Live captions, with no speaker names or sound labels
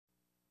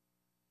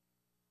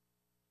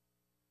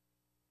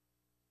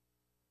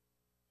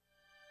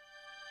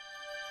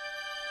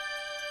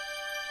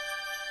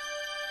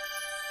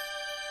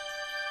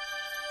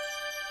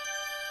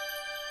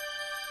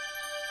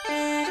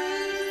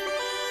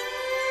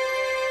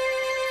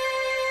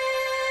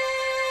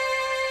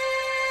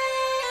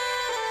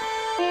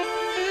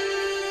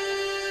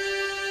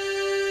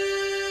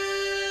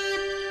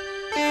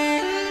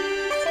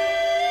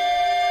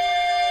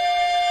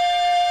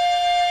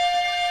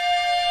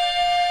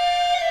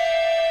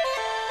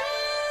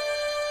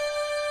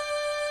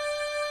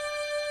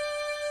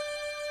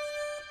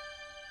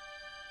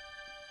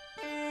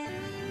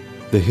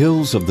The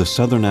hills of the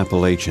southern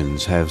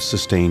Appalachians have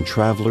sustained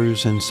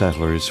travelers and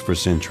settlers for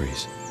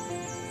centuries.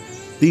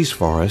 These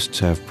forests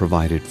have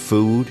provided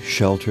food,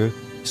 shelter,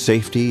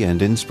 safety,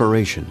 and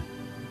inspiration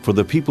for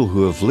the people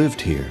who have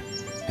lived here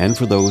and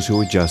for those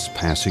who are just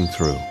passing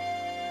through.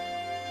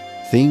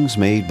 Things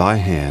made by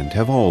hand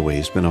have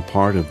always been a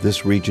part of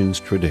this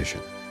region's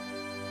tradition.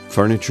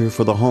 Furniture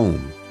for the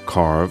home,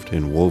 carved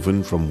and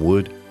woven from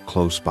wood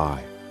close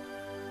by.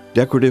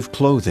 Decorative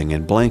clothing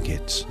and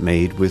blankets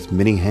made with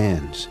many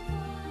hands.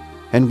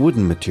 And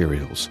wooden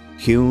materials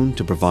hewn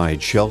to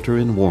provide shelter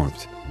and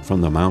warmth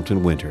from the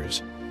mountain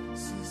winters.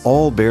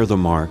 All bear the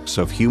marks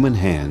of human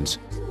hands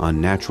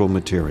on natural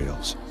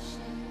materials.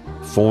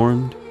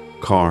 Formed,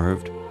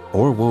 carved,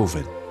 or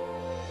woven,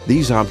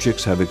 these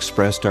objects have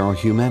expressed our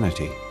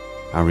humanity,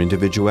 our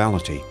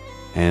individuality,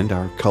 and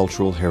our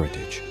cultural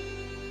heritage.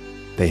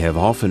 They have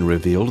often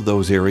revealed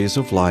those areas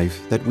of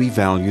life that we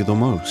value the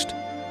most,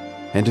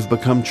 and have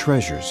become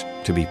treasures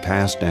to be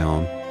passed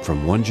down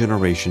from one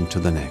generation to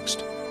the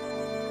next.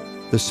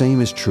 The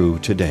same is true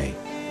today.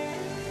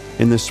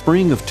 In the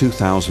spring of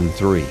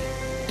 2003,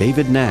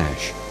 David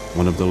Nash,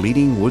 one of the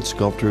leading wood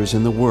sculptors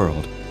in the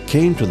world,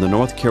 came to the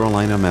North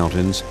Carolina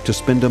mountains to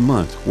spend a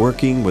month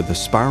working with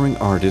aspiring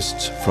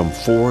artists from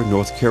 4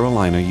 North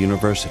Carolina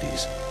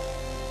universities.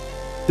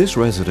 This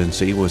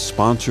residency was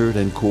sponsored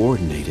and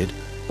coordinated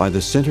by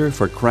the Center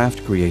for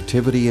Craft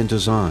Creativity and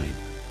Design,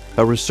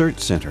 a research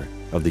center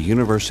of the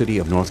University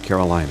of North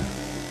Carolina.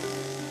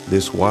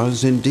 This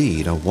was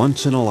indeed a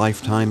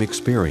once-in-a-lifetime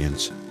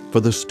experience for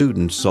the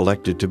students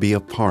selected to be a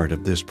part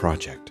of this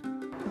project.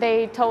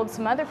 They told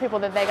some other people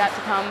that they got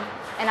to come,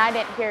 and I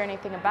didn't hear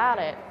anything about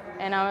it.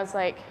 And I was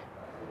like,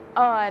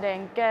 oh, I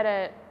didn't get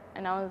it.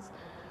 And I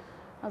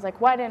was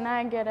like, why didn't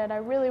I get it? I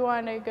really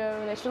wanted to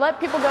go. They should let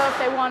people go if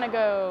they want to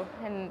go.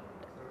 And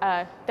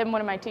then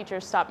one of my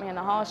teachers stopped me in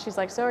the hall. She's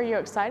like, so are you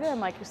excited? I'm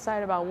like,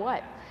 excited about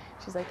what?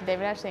 She's like, the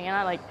David Nash thing. And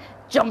I like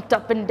jumped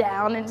up and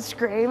down and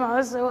screamed. I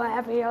was so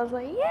happy. I was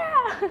like,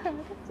 yeah,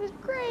 this is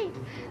great.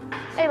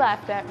 They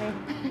laughed at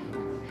me.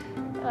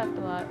 They laughed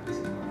a lot.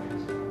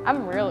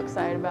 I'm real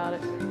excited about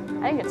it.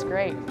 I think it's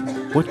great.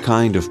 What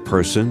kind of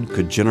person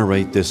could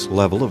generate this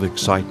level of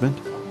excitement?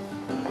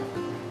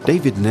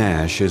 David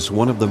Nash is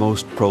one of the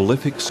most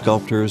prolific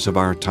sculptors of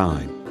our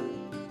time.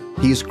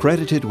 He is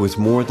credited with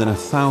more than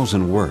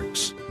 1,000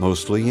 works,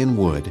 mostly in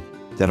wood,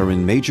 that are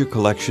in major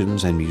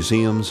collections and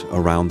museums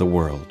around the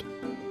world.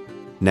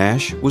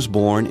 Nash was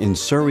born in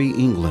Surrey,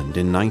 England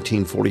in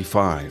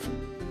 1945.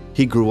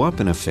 He grew up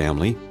in a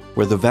family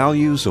where the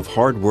values of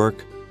hard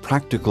work,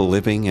 practical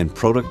living, and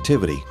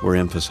productivity were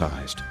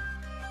emphasized.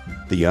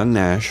 The young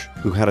Nash,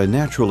 who had a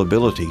natural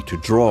ability to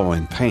draw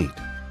and paint,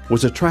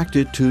 was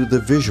attracted to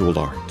the visual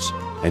arts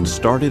and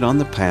started on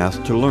the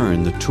path to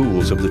learn the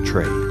tools of the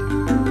trade.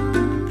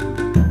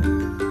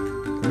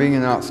 Being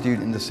an art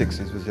student in the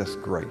 60s was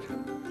just great.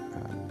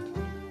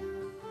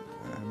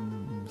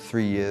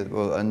 3 years,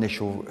 well,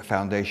 initial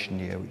foundation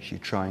year, which you're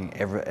trying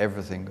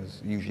everything,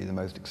 was usually the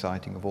most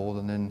exciting of all,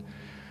 and then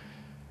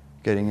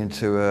getting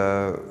into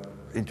a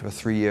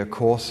 3-year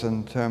course,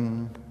 and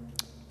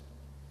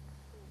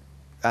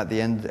at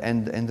the end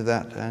of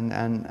that,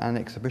 an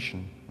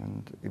exhibition.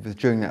 And it was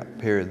during that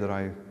period that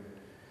I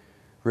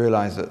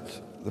realized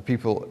that the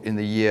people in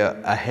the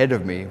year ahead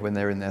of me, when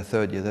they're in their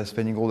 3rd year, they're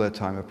spending all their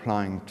time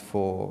applying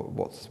for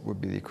what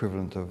would be the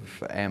equivalent of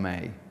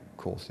MA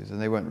courses,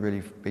 and they weren't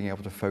really being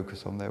able to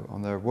focus on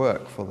their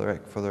work for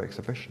their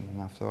exhibition.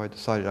 And so I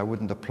decided I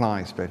wouldn't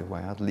apply straight away.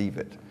 I'd leave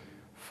it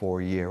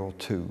for a year or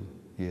 2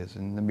 years.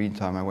 In the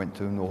meantime, I went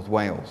to North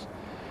Wales,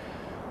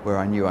 where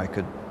I knew I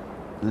could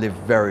live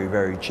very,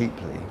 very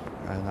cheaply,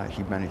 and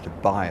actually managed to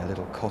buy a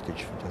little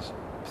cottage for just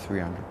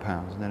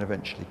 £300, and then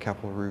eventually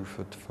Capel Roof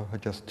for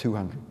just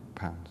 £200.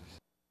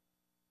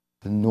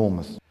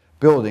 Enormous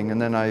building. And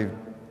then I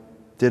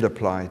did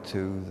apply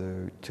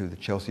to the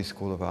Chelsea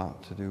School of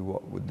Art to do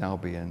what would now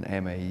be an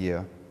MA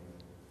year.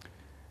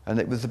 And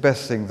it was the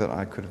best thing that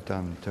I could have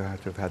done to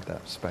have had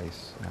that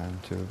space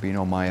and to have been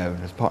on my own.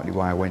 That's partly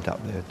why I went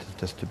up there,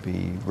 just to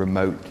be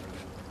remote,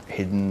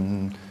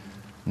 hidden,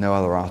 no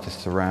other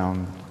artists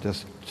around,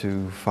 just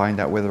to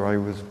find out whether I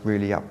was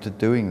really up to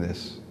doing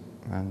this.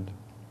 And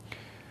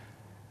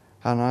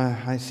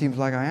it seems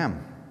like I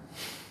am.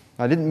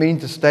 I didn't mean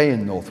to stay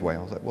in North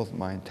Wales. That wasn't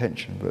my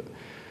intention, but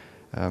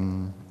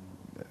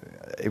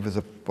it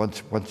was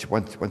once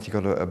you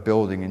got a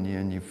building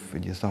and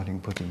you're starting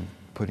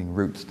putting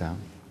roots down.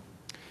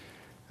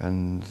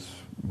 And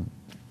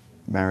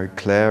married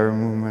Claire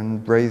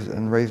and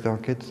raised our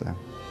kids there.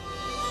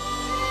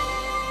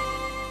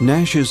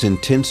 Nash's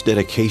intense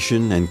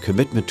dedication and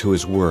commitment to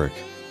his work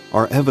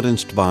are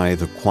evidenced by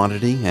the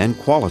quantity and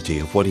quality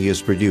of what he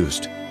has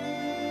produced.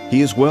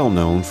 He is well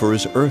known for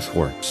his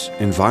earthworks,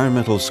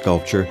 environmental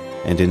sculpture,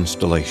 and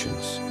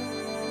installations.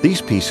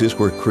 These pieces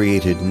were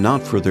created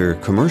not for their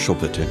commercial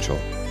potential,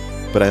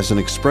 but as an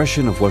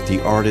expression of what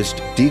the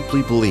artist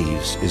deeply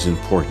believes is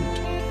important.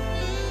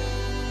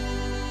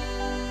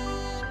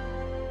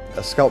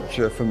 A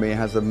sculpture for me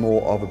has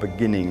more of a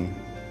beginning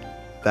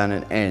than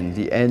an end.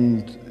 The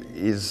end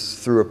is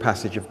through a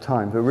passage of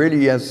time. So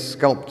really, as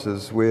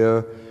sculptors,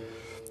 we're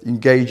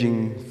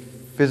engaging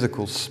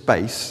physical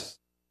space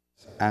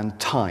and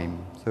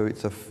time. So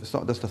it's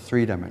not just a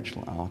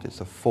three-dimensional art,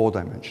 it's a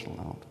four-dimensional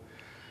art.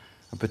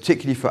 And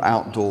particularly for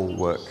outdoor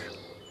work,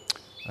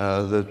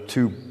 the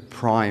two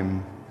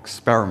prime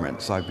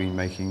experiments I've been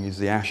making is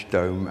the ash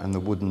dome and the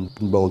wooden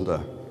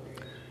boulder.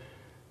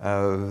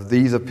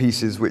 These are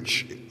pieces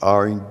which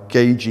are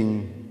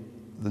engaging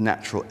the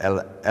natural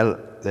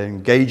they're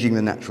engaging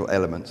the natural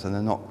elements, and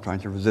they're not trying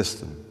to resist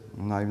them.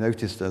 And I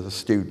noticed as a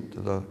student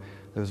that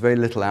there was very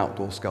little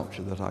outdoor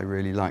sculpture that I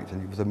really liked,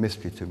 and it was a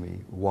mystery to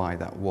me why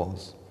that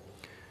was.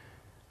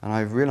 And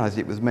I've realized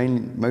it was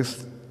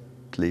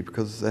mostly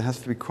because there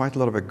has to be quite a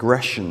lot of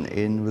aggression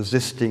in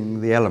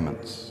resisting the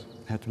elements.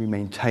 They have to be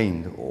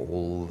maintained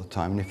all the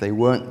time, and if they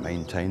weren't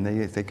maintained,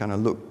 they kind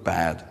of looked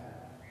bad.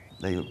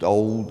 They looked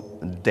old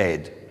and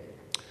dead.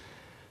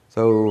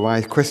 So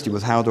my question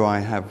was, how do I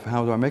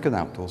make an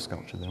outdoor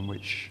sculpture then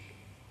which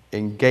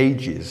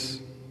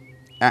engages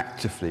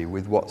actively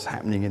with what's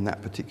happening in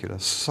that particular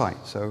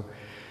site? So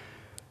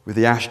with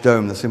the ash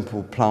dome, the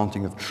simple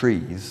planting of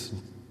trees,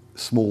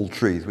 small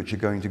trees which are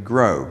going to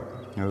grow,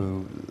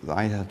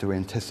 I had to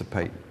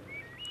anticipate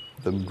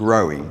them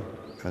growing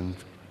and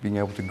being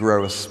able to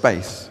grow a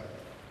space.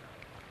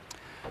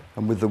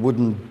 And with the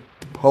wooden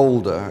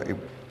boulder,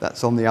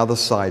 that's on the other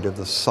side of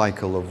the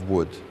cycle of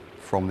wood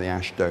from the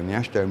ash dome. The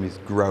ash dome is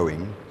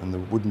growing and the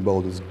wooden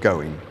boulder's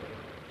going.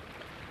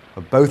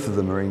 But both of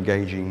them are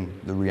engaging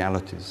the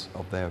realities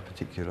of their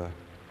particular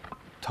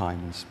time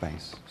and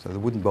space. So the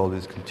wooden boulder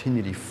is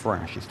continually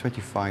fresh. It's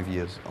 25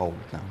 years old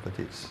now, but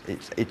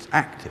it's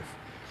active.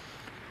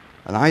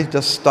 And I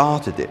just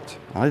started it.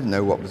 I didn't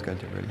know what was going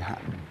to really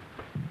happen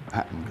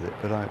with it,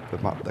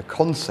 but the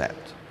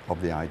concept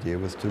of the idea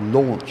was to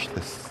launch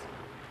this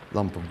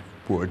lump of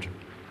wood,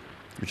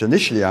 which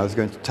initially I was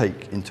going to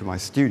take into my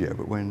studio,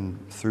 but when,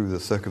 through the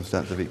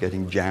circumstance of it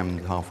getting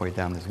jammed halfway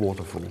down this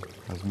waterfall,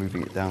 I was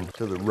moving it down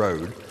to the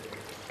road,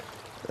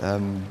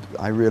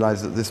 I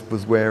realized that this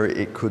was where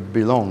it could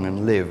belong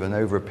and live, and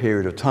over a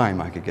period of time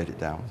I could get it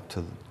down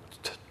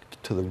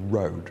to the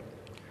road.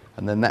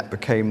 And then that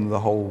became the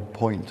whole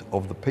point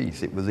of the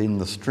piece. It was in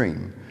the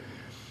stream.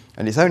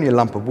 And it's only a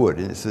lump of wood.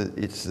 It's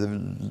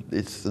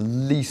the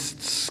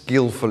least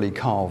skillfully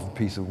carved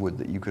piece of wood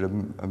that you could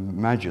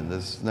imagine.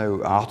 There's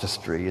no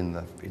artistry in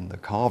the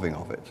carving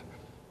of it.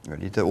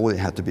 Really, all it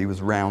had to be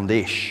was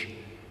roundish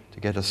to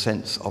get a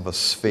sense of a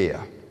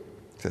sphere.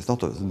 So it's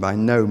not by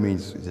no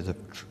means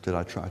did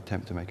I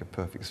attempt to make a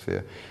perfect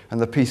sphere.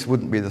 And the piece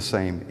wouldn't be the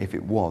same if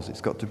it was.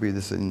 It's got to be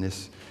in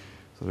this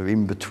sort of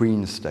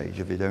in-between stage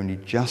of it only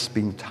just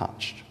being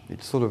touched.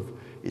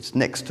 It's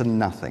next to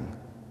nothing.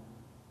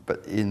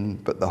 But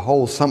the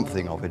whole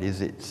something of it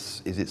is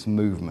its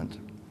movement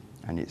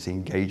and its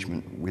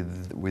engagement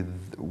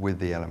with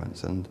the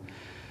elements, and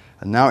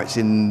now it's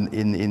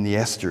in the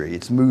estuary.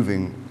 It's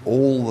moving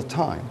all the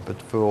time.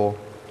 But for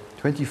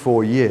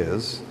 24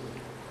 years,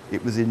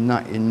 it was in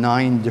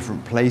 9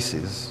 different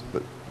places,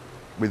 but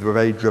with a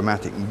very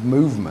dramatic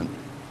movement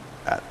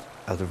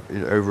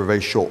over a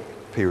very short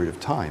period of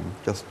time.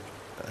 Just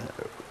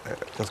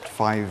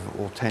 5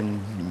 or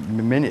 10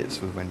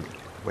 minutes was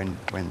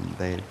when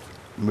they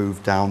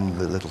moved down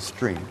the little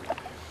stream.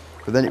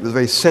 But then it was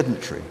very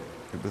sedentary.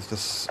 It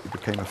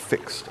became a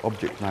fixed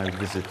object, and I would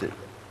visit it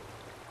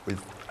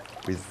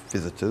with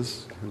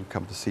visitors who would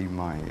come to see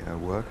my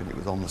work, and it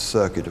was on the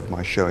circuit of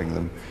my showing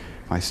them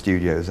my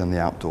studios and the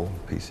outdoor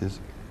pieces.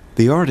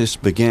 The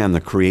artist began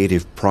the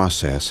creative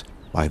process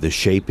by the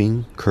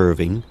shaping,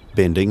 curving,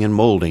 bending, and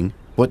molding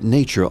what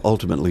nature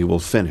ultimately will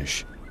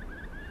finish.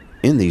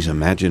 In these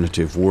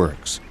imaginative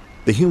works,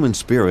 the human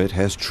spirit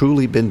has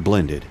truly been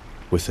blended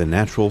with the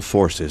natural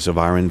forces of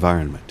our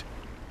environment.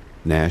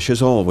 Nash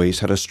has always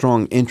had a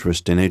strong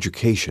interest in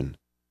education.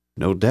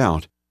 No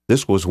doubt,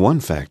 this was one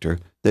factor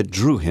that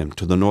drew him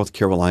to the North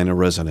Carolina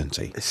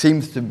residency. It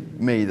seems to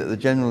me that the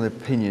general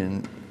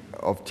opinion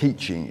of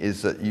teaching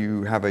is that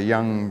you have a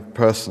young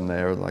person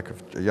there, like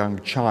a young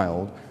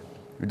child,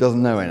 who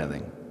doesn't know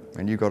anything,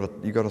 and you've got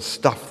to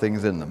stuff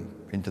things in them,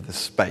 into the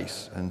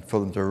space, and for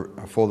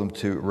them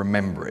to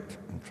remember it,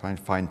 and try and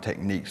find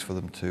techniques for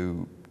them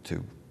to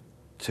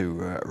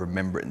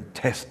remember it and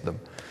test them.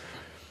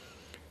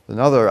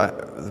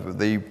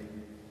 The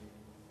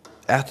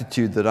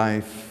attitude that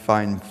I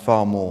find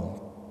far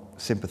more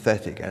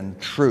sympathetic and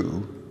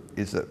true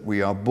is that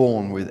we are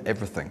born with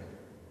everything,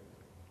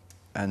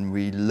 and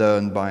we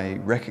learn by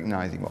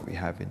recognizing what we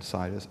have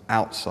inside us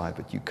outside,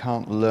 but you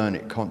can't learn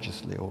it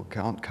consciously, or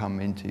can't come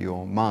into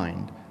your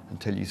mind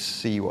until you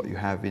see what you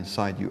have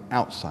inside you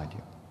outside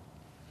you.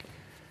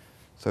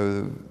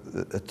 So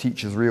a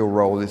teacher's real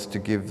role is to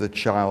give the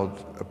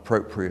child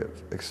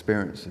appropriate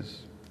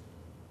experiences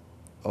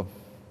of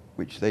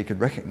which they could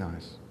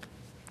recognize.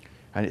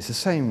 And it's the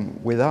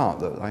same with art,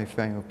 that I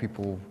find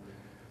people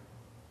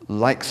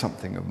like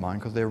something of mine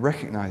because they're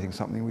recognizing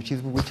something which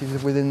is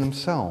within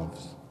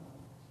themselves.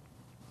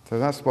 So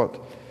that's what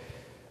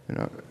You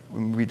know,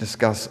 when we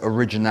discuss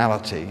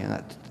originality, and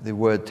that the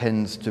word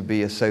tends to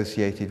be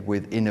associated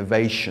with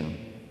innovation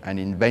and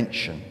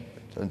invention.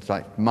 So it's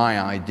like my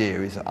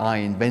idea is I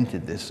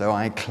invented this, so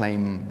I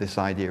claim this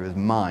idea as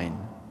mine.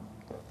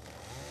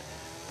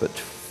 But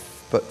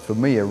for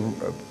me,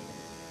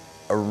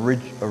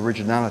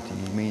 originality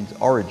means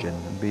origin,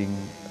 and being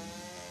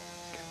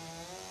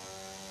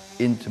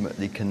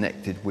intimately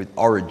connected with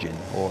origin,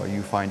 or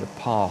you find a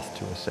path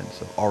to a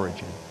sense of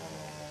origin,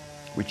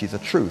 which is a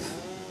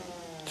truth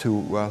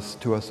to us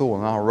all.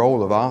 And our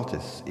role of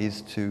artists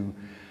is to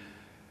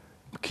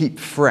keep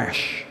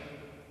fresh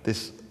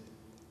this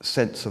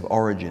sense of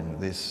origin,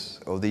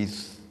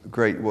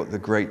 the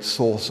great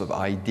source of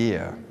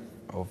idea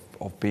of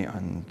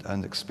being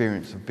and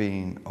experience of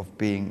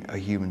being a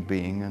human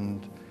being,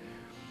 and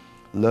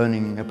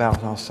learning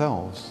about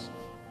ourselves,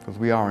 because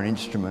we are an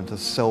instrument of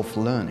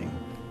self-learning,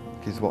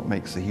 which is what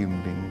makes a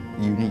human being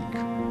unique.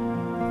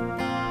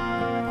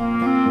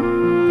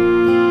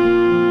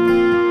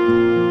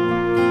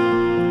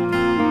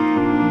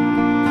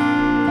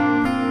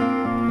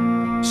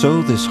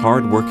 So this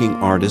hard-working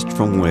artist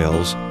from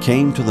Wales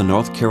came to the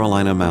North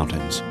Carolina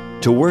mountains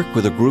to work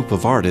with a group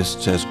of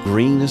artists as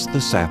green as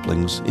the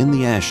saplings in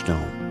the ash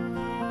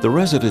dome. The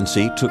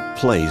residency took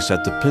place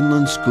at the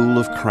Penland School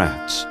of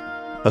Crafts,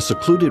 a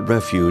secluded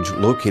refuge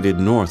located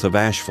north of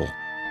Asheville,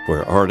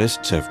 where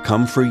artists have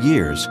come for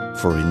years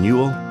for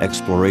renewal,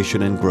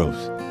 exploration, and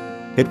growth.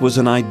 It was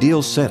an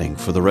ideal setting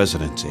for the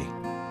residency.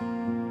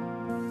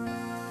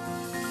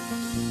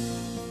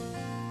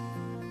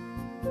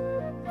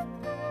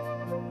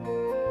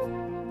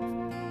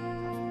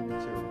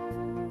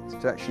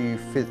 To actually,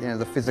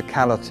 the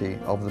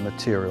physicality of the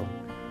material,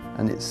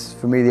 and it's,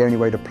 for me, the only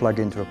way to plug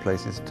into a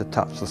place is to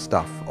touch the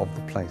stuff of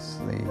the place.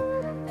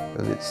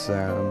 It's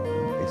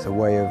a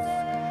way of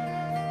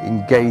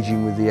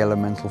engaging with the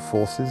elemental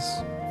forces.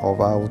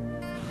 I'll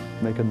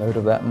make a note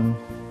of that and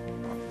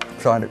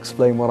try and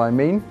explain what I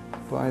mean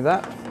by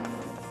that.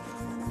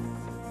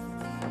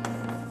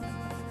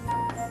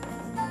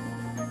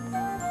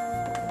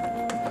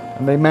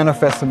 And they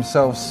manifest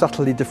themselves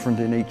subtly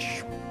different in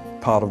each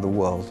part of the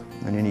world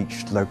and in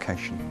each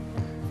location.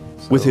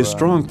 With his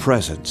strong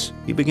presence,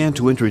 he began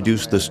to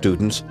introduce the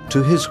students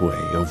to his way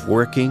of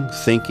working,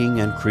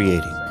 thinking, and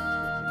creating.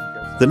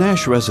 The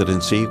Nash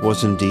Residency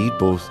was indeed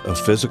both a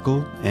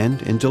physical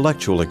and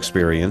intellectual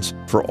experience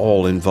for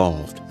all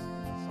involved.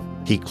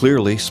 He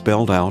clearly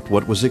spelled out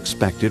what was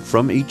expected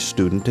from each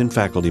student and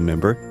faculty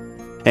member,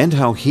 and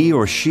how he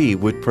or she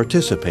would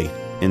participate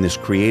in this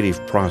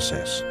creative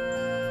process.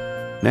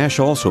 Nash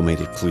also made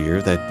it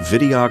clear that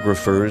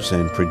videographers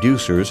and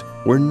producers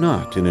were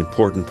not an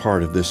important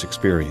part of this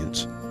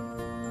experience.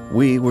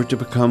 We were to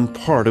become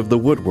part of the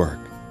woodwork,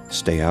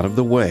 stay out of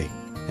the way,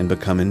 and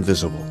become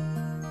invisible.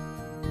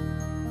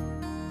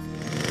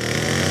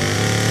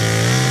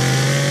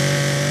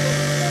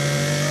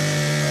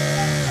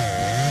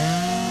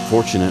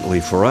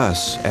 Fortunately for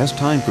us, as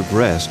time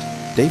progressed,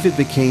 David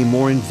became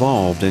more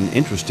involved and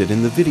interested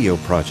in the video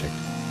project,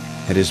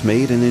 and has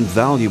made an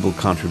invaluable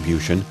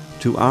contribution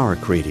to our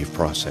creative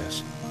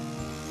process.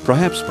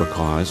 Perhaps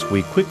because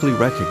we quickly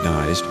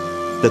recognized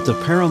that the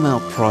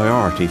paramount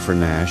priority for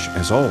Nash,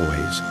 as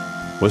always,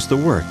 was the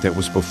work that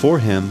was before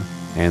him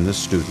and the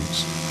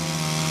students.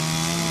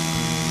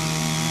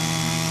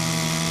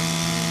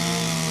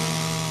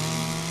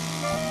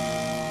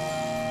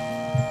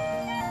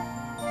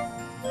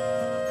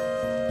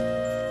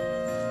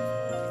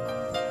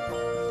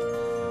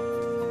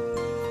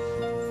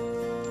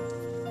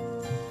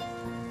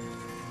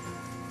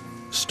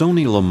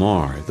 Stoney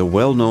Lamar, the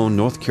well-known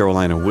North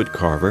Carolina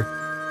woodcarver,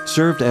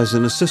 served as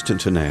an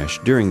assistant to Nash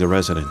during the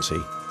residency.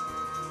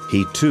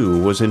 He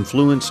too was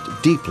influenced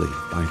deeply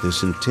by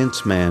this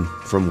intense man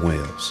from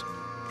Wales.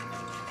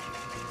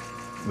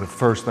 The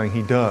first thing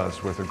he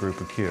does with a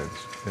group of kids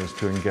is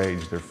to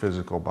engage their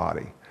physical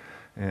body.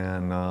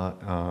 And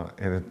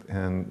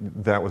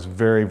that was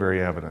very,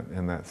 very evident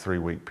in that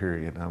 3-week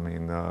period. I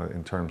mean,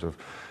 in terms of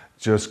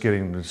just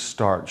getting to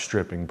start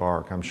stripping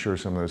bark. I'm sure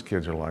some of those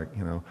kids are like,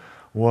 you know,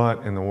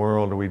 what in the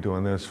world are we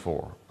doing this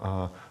for?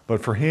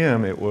 But for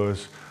him, it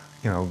was,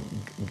 you know,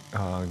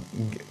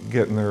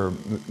 getting the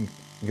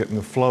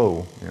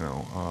flow, you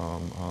know,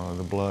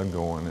 the blood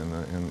going,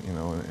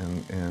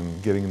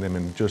 and getting them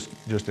in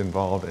just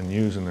involved and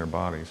using their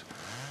bodies.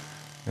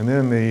 And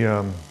then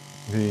the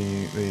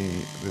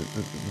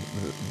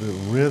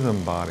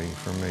rhythm body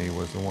for me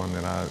was the one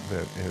that has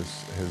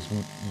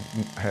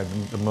had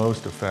the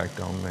most effect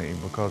on me,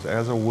 because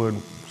as a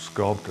wood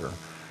sculptor,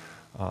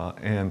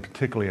 and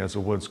particularly as a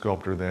wood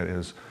sculptor that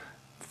is,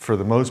 for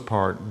the most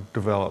part,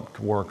 developed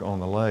work on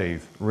the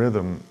lathe,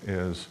 rhythm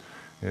is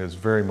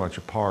very much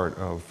a part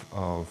of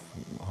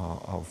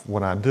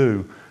what I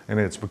do, and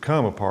it's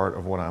become a part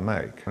of what I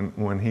make. And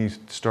when he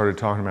started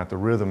talking about the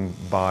rhythm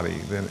body,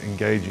 then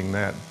engaging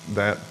that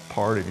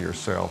part of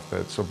yourself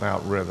that's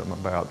about rhythm,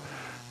 about,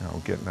 you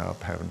know, getting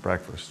up, having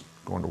breakfast,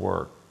 going to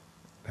work,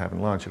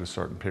 having lunch at a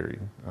certain period,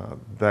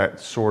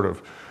 that sort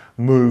of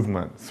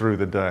movement through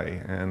the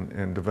day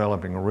and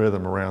developing a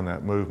rhythm around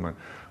that movement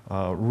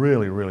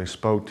really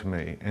spoke to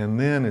me. And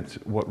then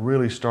what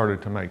really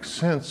started to make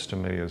sense to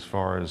me as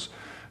far as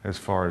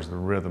the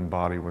rhythm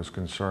body was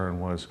concerned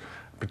was,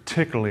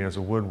 particularly as a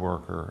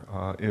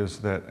woodworker, is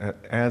that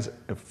as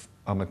if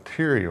a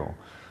material,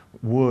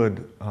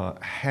 wood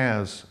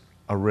has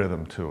a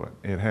rhythm to it.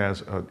 It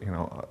has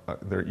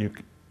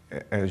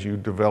as you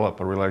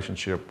develop a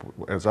relationship,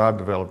 as I've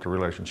developed a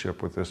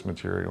relationship with this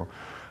material,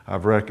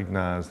 I've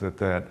recognized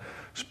that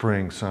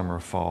spring, summer,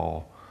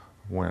 fall,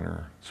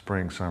 winter,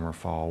 spring, summer,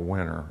 fall,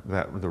 winter,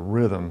 that the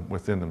rhythm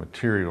within the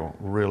material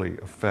really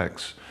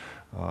affects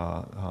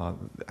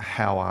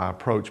how I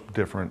approach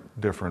different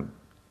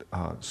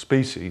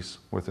species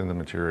within the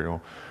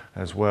material,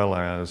 as well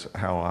as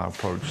how I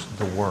approach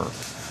the work.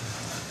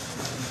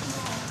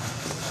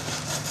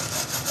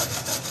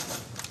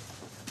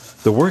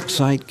 The work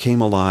site came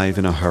alive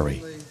in a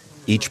hurry.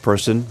 Each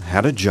person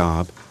had a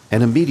job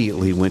and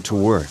immediately went to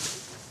work.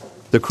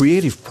 The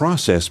creative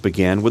process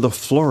began with a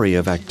flurry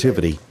of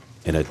activity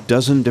in a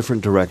dozen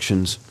different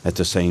directions at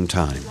the same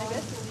time.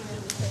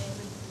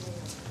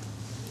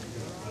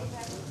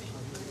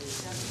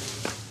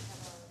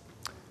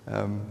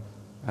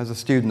 As a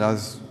student, I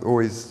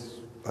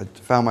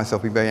found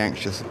myself being very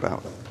anxious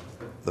about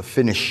the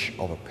finish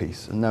of a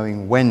piece and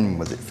knowing when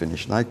was it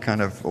finished. And I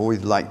kind of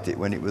always liked it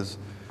when it was,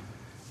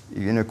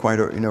 quite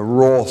in a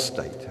raw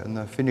state, and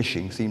the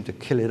finishing seemed to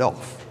kill it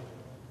off.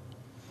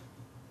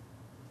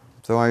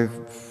 So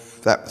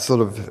that sort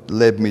of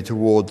led me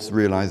towards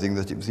realizing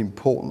that it was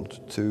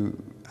important to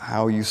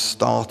how you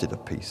started a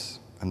piece,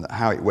 and that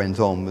how it went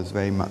on was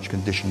very much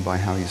conditioned by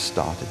how you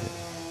started it.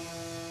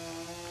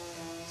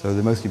 So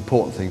the most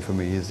important thing for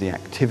me is the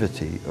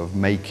activity of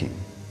making,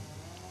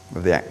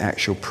 of the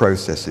actual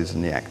processes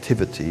and the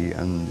activity.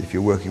 And if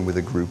you're working with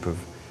a group of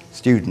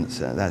students,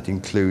 that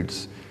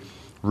includes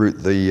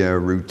the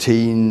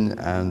routine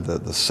and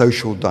the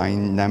social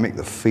dynamic,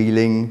 the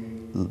feeling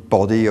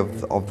body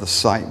of the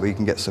site, where you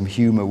can get some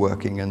humor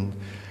working. And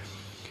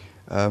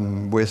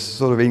we're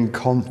sort of in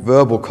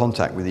verbal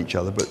contact with each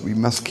other, but we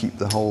must keep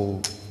the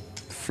whole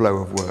flow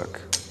of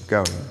work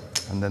going.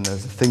 And then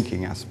there's the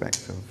thinking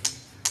aspect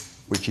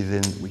which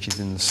is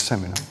in the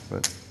seminar.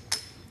 But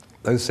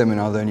those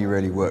seminars only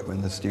really work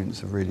when the students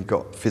have really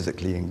got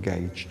physically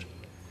engaged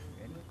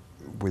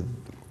with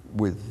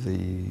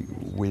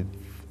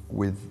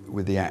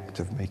the act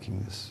of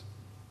making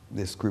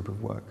this group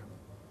of work.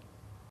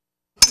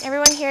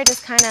 Everyone here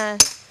just kind of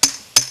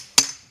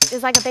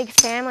is like a big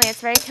family. It's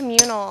very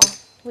communal.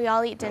 We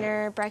all eat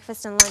dinner,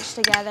 breakfast, and lunch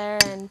together,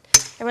 and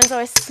everyone's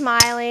always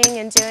smiling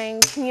and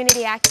doing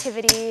community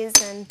activities,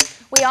 and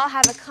we all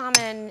have a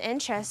common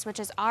interest, which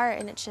is art,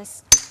 and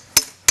it's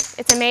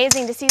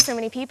amazing to see so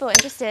many people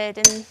interested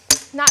in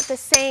not the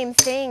same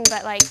thing,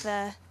 but like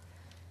I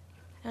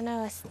don't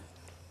know.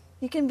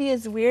 You can be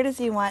as weird as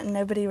you want and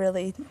nobody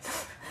really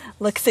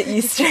looks at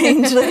you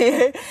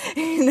strangely,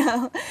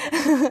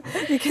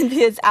 You can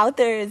be as out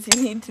there as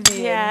you need to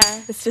be. Yeah.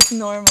 It's just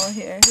normal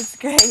here. It's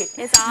great.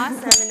 It's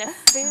awesome, and the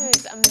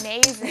food's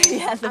amazing.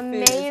 Yeah, the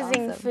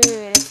amazing food is awesome.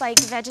 Food. It's like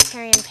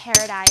vegetarian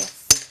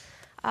paradise.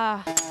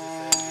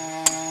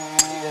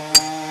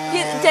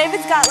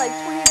 David's got like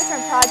 20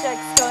 different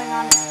projects going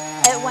on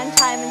at one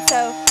time, and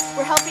so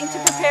we're helping to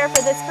prepare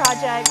for this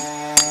project,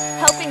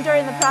 helping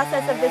during the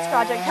process of this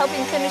project,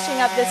 helping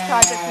finishing up this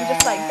project, and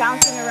just like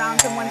bouncing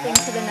around from one thing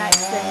to the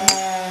next, and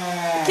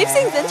it keeps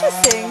things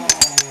interesting.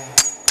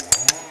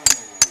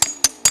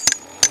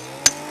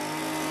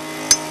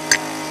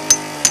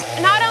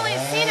 Not only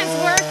seeing his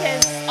work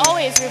is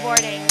always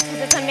rewarding, because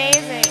it's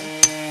amazing,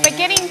 but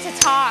getting to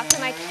talk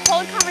and like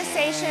hold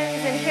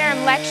conversations and hear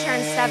him lecture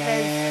and stuff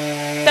is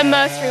the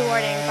most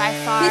rewarding by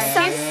far. He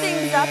sums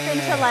things up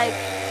into like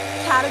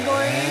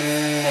categories.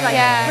 He like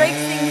breaks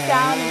things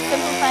down and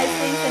simplifies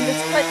things and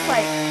just puts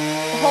like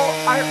the whole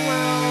art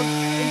world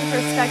into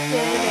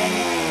perspective and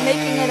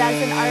making it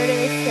as an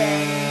artist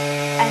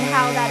and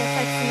how that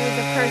affects you as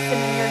a person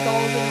and your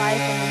goals in life.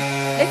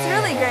 And it's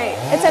really great.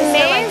 It's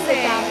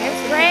amazing.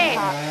 It's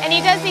great. And he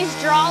does these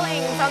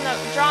drawings on the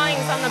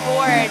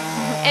board,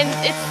 and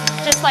it's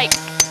just like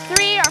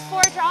 3 or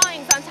 4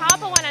 drawings on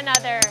top of one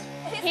another.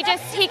 He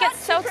gets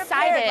so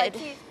excited. Like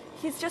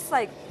he's just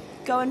like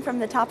going from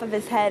the top of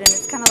his head, and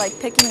it's kind of like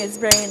picking his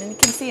brain, and you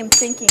can see him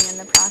thinking in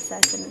the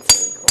process, and it's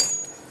really cool.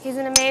 He's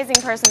an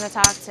amazing person to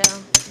talk to.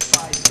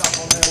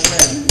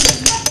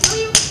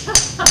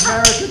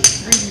 American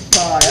sweetie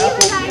pie,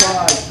 apple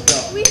pie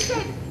stuff. We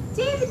said,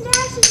 David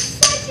Nash is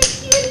such a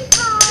cutie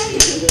pie.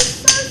 He's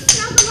so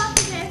snuggled up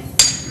in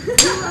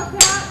this. You love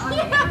that?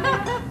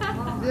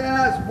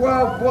 Yes,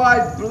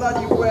 worldwide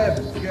bloody web.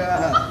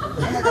 God.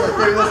 I'm not going to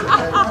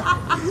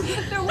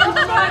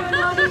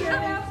do this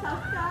again.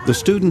 The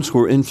students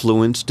were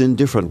influenced in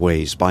different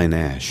ways by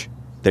Nash.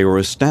 They were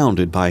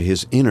astounded by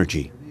his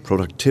energy,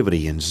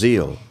 productivity, and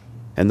zeal,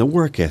 and the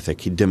work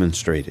ethic he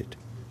demonstrated.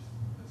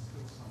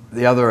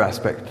 The other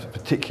aspect,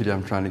 particularly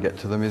I'm trying to get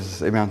to them, is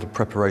the amount of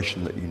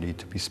preparation that you need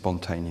to be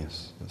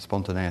spontaneous.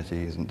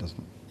 Spontaneity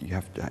you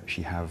have to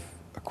actually have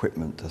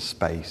equipment, a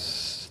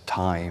space,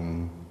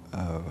 time,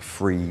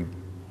 free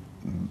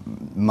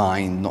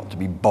mind, not to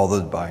be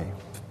bothered by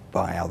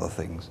other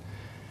things,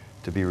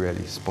 to be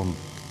really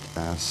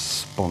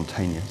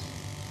spontaneous.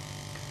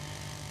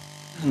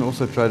 And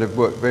also try to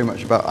work very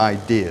much about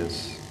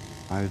ideas.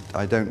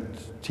 I don't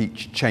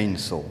teach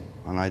chainsaw,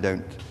 and I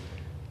don't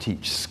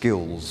teach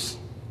skills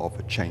of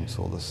a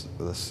chainsaw.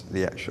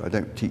 I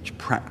don't teach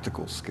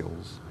practical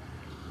skills.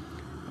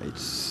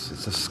 It's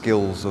the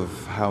skills of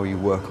how you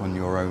work on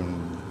your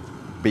own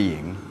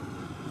being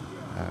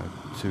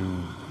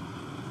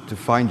to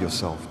find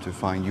yourself, to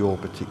find your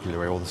particular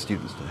way, or the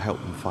students to help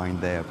them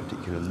find their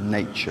particular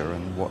nature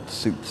and what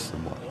suits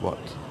them, what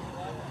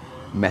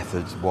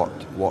methods, what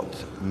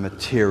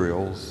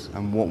materials,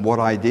 and what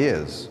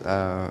ideas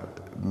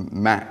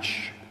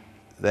match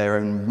their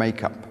own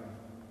makeup.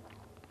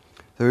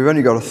 So we've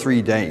only got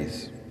 3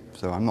 days,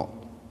 so I'm not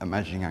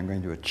imagining I'm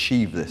going to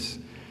achieve this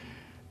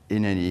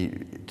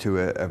to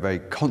a very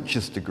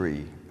conscious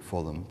degree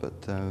for them, but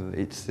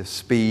it's the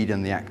speed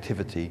and the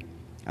activity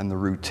and the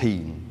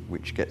routine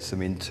which gets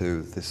them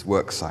into this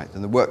work site,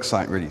 and the work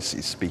site really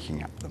is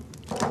speaking at them.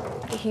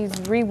 He's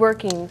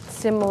reworking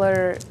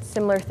similar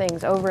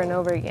things over and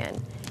over again,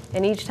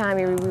 and each time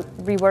he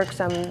reworks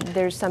them,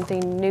 there's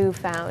something new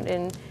found,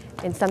 and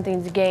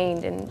something's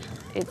gained, and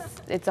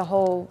it's a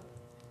whole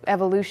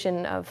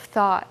evolution of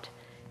thought,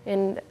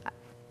 and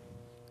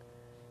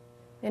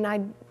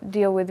I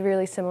deal with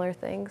really similar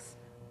things,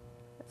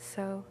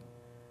 so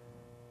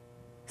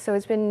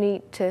it's been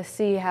neat to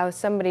see how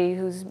somebody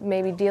who's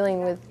maybe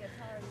dealing with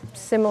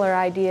similar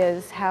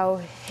ideas, how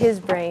his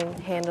brain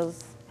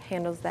handles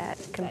that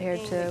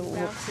compared to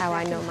how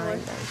I know mine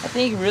does. I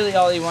think really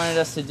all he wanted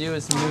us to do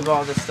is move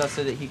all this stuff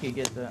so that he could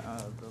get the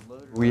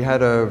loader. We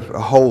had a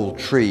whole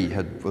tree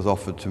was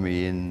offered to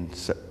me in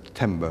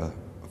September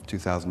of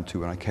 2002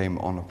 when I came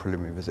on a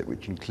preliminary visit,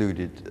 which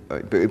included,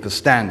 but it was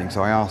standing,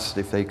 so I asked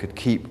if they could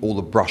keep all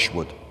the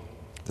brushwood,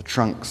 the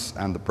trunks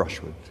and the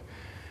brushwood.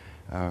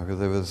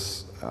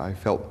 Because I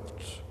felt,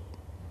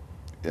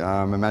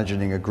 I'm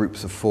imagining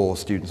groups of 4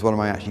 students, what am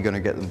I actually going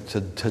to get them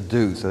to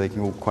do so they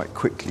can all quite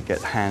quickly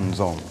get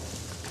hands-on?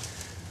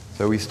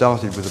 So we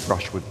started with the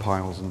brushwood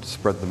piles and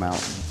spread them out.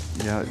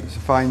 To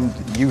find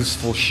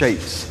useful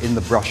shapes in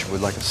the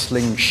brushwood, like a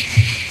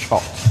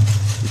slingshot,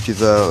 which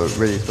is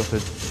really got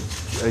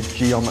a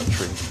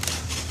geometry,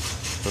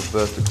 a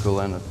vertical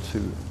and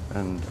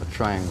a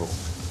triangle.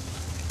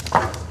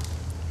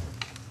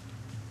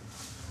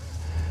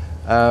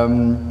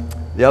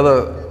 The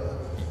other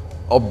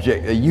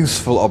object, a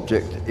useful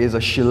object, is a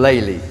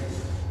shillelagh,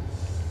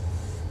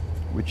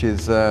 which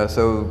is,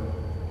 so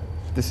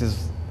this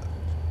is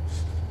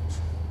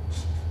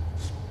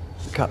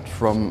cut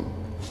from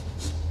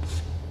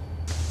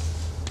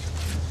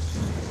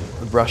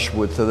the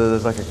brushwood, so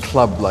there's like a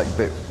club-like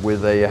bit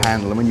with a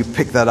handle, and when you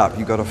pick that up,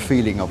 you got a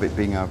feeling of it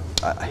being a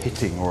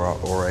hitting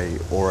or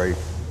a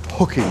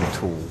hooking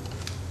tool.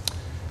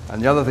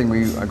 And the other thing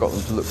I got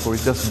them to look for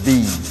is just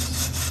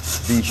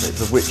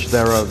V-shapes, of which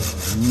there are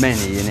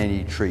many in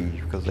any tree,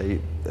 because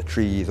the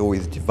tree is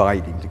always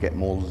dividing to get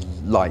more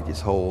light.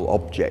 Its whole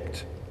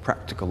object,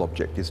 practical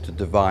object, is to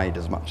divide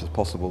as much as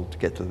possible to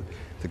get to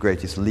the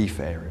greatest leaf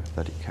area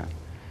that it can.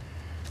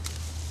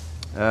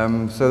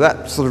 So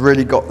that sort of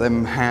really got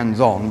them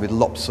hands-on with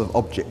lots of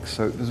objects.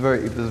 So it was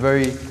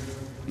very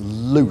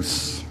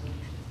loose.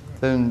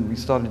 Then we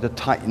started to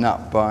tighten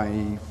up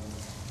by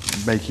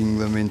making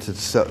them into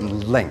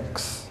certain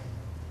lengths.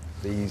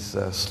 These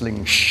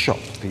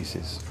slingshot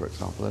pieces, for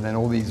example, and then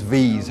all these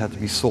V's had to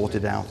be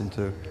sorted out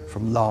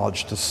from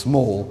large to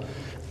small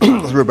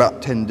through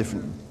about 10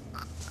 different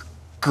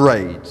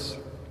grades.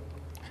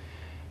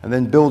 And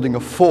then building a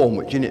form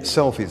which in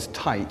itself is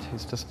tight,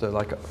 it's just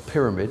like a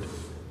pyramid,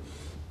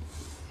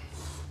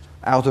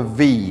 out of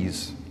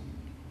V's.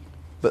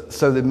 But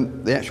so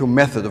the actual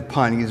method of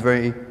piling is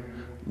very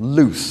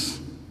loose,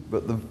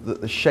 but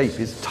the shape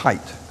is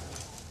tight.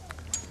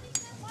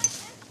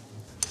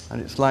 And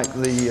it's like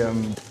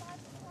the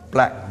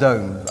black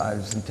dome I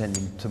was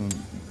intending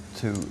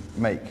to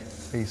make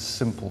a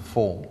simple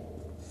form.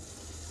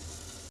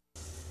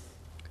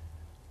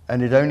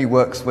 And it only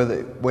works when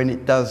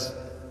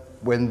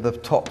the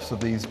tops of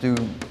these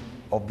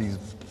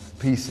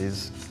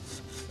pieces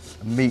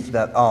meet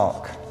that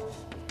arc.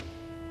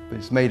 But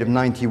it's made of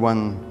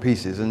 91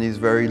 pieces and is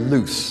very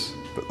loose,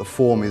 but the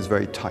form is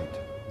very tight.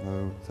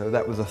 So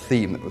that was a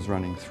theme that was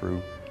running through,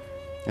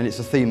 and it's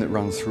a theme that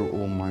runs through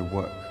all my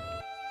work.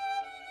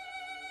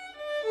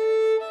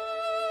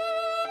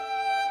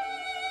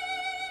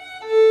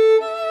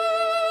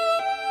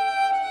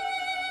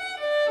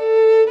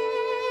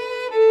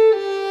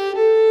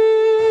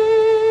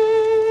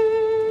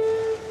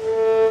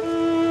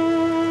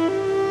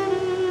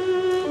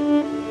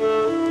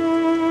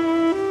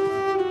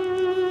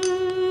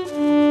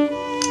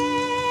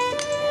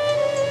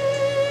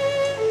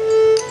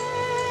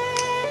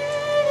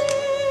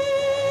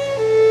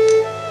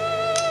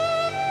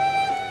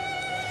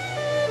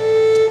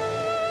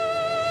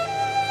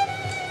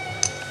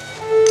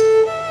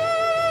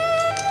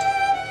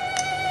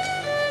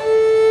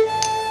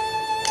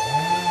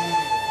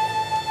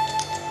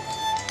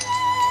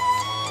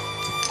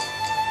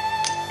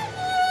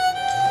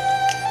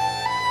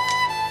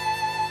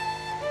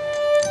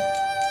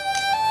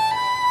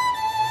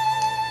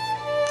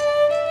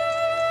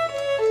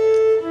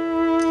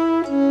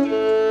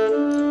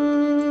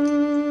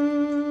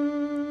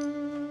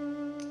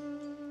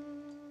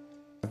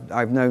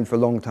 I've known for a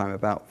long time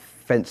about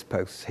fence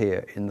posts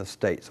here in the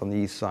States on the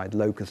east side.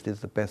 Locust is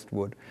the best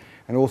wood.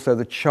 And also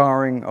the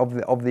charring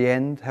of the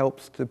end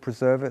helps to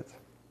preserve it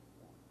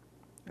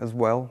as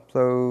well.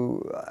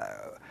 So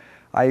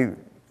I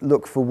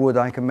look for wood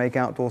I can make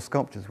outdoor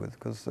sculptures with,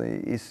 because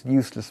it's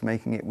useless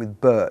making it with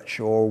birch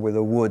or with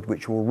a wood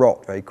which will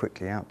rot very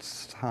quickly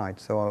outside.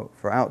 So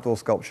for outdoor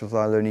sculptures,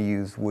 I'll only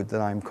use wood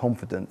that I'm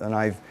confident and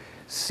I've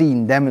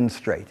seen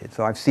demonstrated.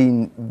 So I've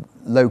seen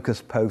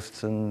locust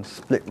posts and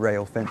split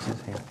rail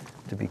fences here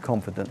to be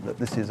confident that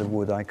this is a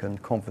wood I can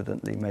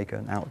confidently make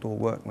an outdoor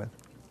work with.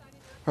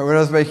 When I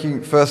was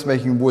first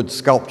making wood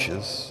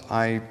sculptures,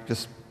 I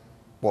just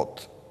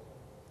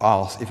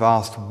if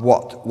asked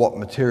what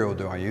material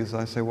do I use,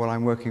 I say, well,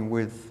 I'm working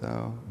with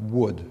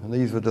wood. And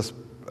these were just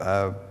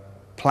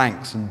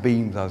planks and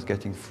beams I was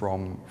getting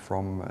from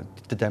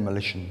the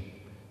demolition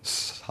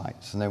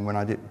sites. And then when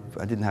I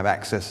didn't have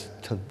access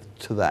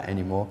to that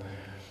anymore,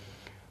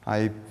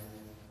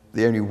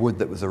 the only wood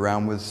that was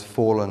around was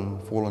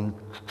fallen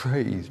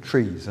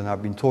trees. And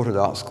I've been taught at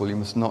art school you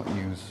must not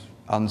use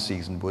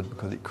unseasoned wood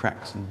because it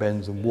cracks and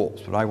bends and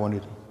warps. But I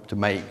wanted to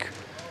make,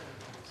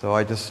 so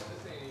I just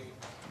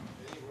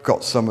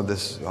got some of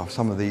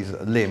these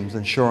limbs,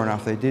 and sure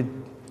enough they did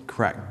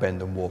crack,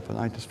 bend and warp, and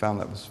I just found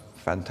that was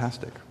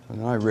fantastic. And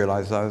then I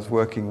realized I was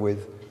working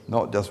with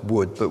not just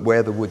wood, but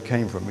where the wood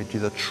came from, which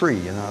is a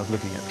tree, and I was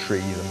looking at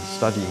trees and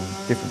studying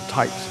different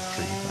types of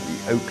trees, like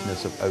the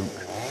oakness of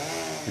oak,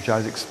 which I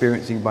was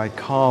experiencing by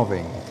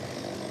carving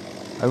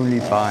only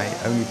by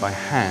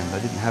hand. I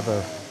didn't have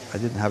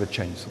a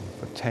chainsaw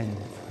for 10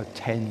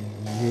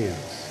 years.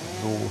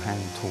 It was all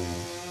hand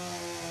tools.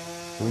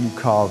 So when you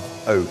carve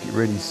oak, it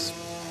really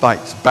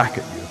bites back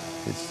at you.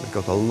 It's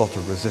got a lot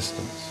of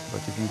resistance.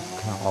 But if you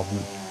carve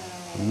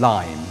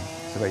lime,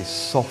 it's a very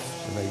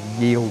soft, a very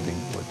yielding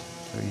wood.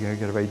 So you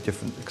get a very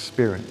different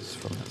experience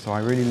from it. So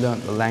I really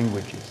learnt the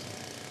languages,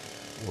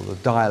 or the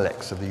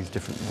dialects of these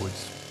different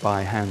woods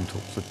by hand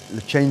tools. So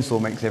the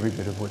chainsaw makes every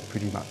bit of wood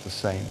pretty much the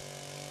same.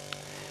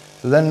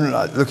 So then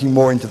looking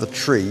more into the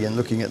tree and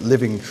looking at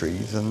living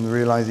trees and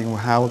realizing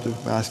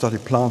when I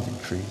started planting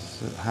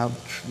trees, how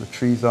the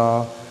trees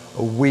are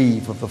a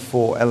weave of the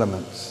four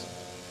elements.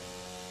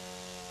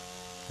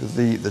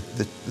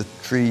 The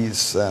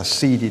trees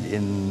seeded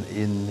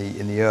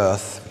in the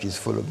earth, which is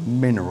full of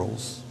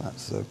minerals.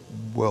 That's a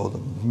world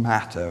of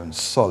matter and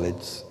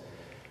solids,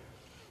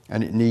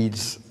 and it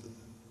needs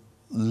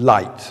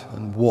light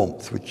and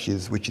warmth, which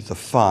is a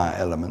fire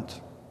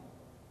element.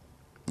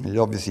 It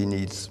obviously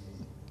needs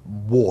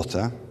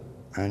water,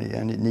 and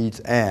it needs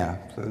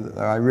air. So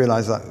I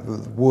realized that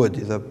wood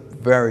is a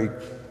very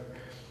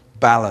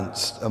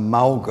balanced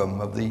amalgam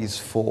of these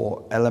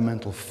four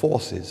elemental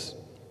forces.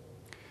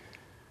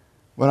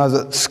 When I was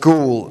at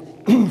school,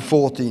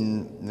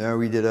 14,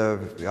 we did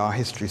our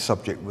history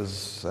subject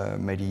was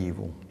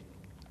medieval.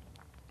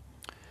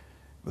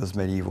 It was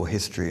medieval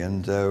history,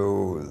 and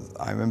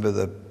I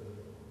remember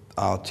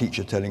our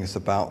teacher telling us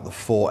about the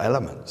four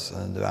elements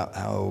and about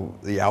how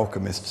the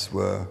alchemists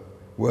were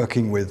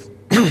working with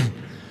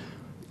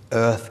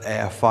earth,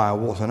 air, fire,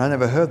 water, and I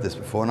never heard this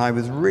before, and I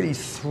was really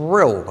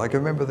thrilled. I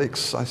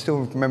still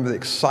remember the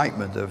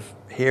excitement of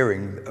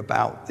hearing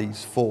about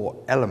these four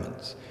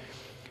elements.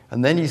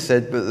 And then he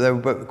said, but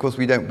of course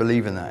we don't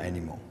believe in that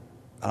anymore.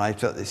 And I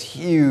felt this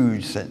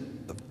huge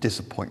sense of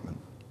disappointment.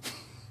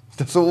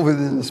 That's all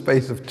within the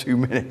space of 2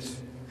 minutes.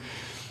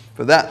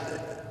 But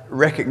that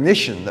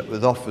recognition that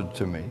was offered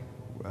to me,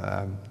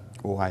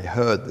 or I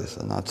heard this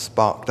and I'd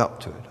sparked up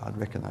to it, I'd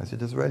recognized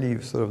it, has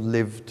really sort of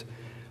lived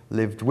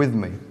with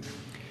me.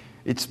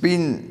 It's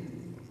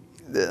been,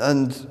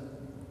 and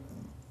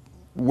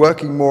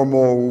working more and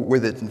more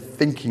with it and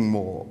thinking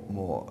more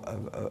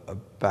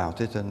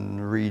about it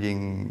and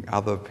reading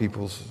other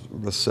people's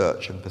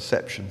research and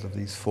perceptions of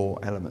these four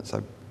elements,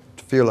 I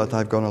feel that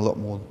I've gone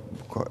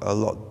a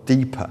lot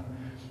deeper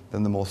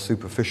than the more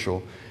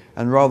superficial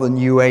and rather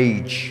New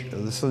Age.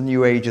 The sort of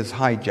New Age has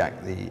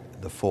hijacked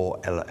the four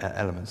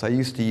elements. I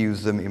used to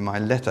use them in my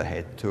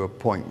letterhead to a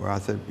point where I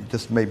thought it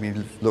just made me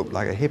look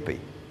like a hippie.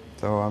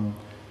 So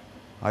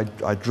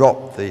I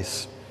dropped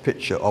this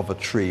picture of a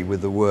tree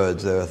with the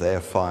words earth, air,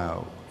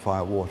 fire,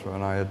 water,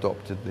 and I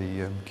adopted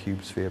the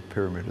cube sphere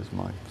pyramid as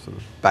my sort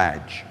of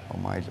badge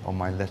on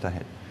my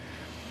letterhead.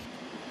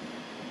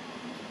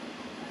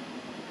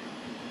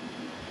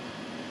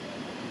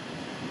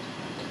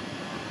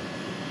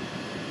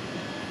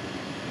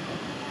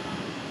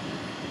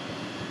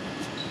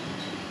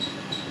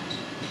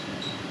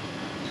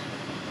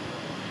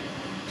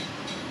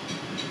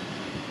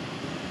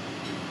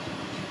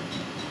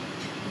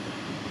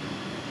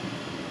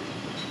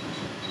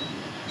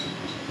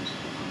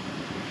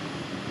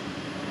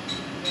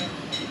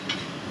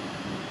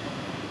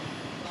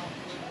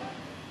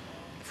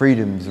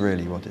 Freedom's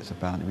really what it's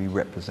about. We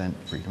represent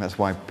freedom. That's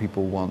why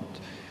people want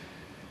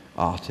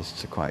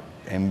artists are quite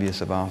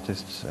envious of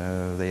artists.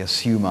 They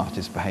assume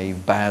artists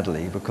behave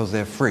badly because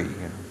they're free.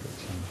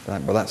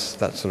 But that's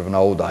sort of an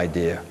old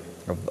idea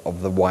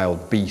of the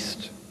wild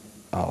beast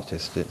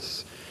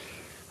artist.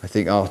 I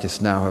think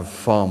artists now have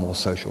far more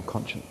social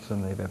conscience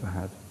than they've ever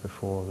had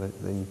before.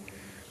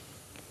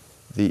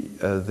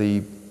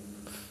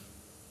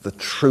 The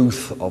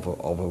truth of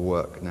a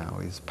work now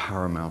is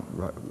paramount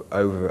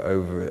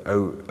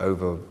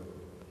over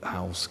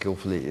how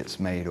skillfully it's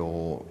made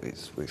or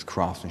its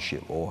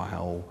craftsmanship or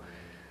how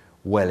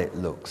well it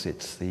looks.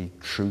 It's the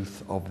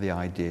truth of the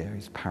idea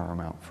is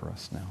paramount for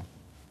us now,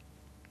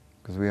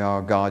 because we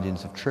are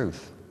guardians of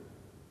truth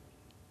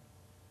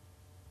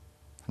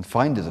and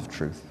finders of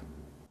truth.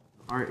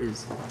 Art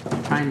is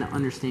trying to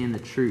understand the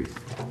truth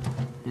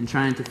and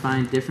trying to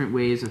find different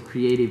ways of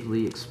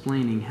creatively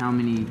explaining how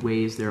many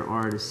ways there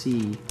are to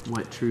see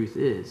what truth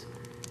is.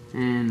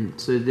 And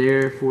so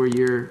therefore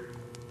you're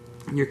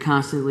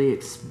constantly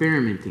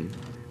experimenting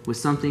with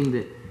something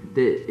that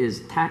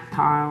is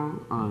tactile,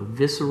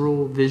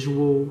 visceral,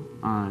 visual,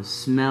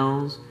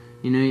 smells.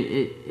 You know,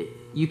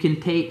 you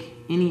can take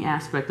any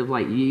aspect of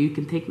light. You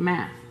can take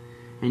math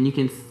and you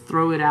can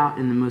throw it out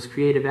in the most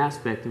creative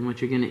aspect, and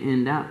what you're going to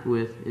end up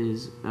with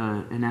is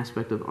an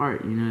aspect of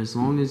art. You know, as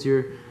long as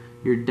you're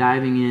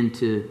diving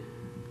into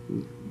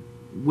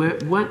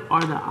what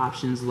are the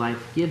options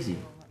life gives you.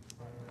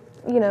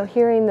 You know,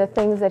 hearing the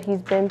things that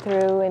he's been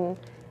through,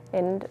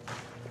 and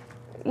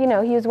you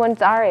know, he was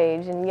once our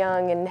age and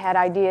young and had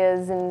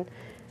ideas, and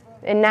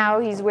now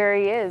he's where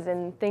he is,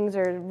 and things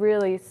are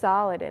really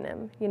solid in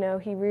him. You know,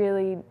 he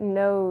really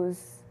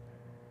knows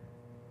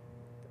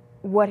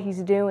what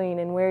he's doing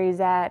and where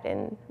he's at,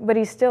 but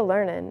he's still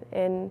learning,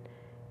 and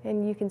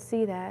you can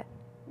see that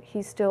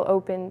he's still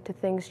open to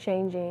things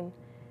changing,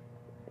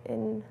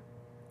 and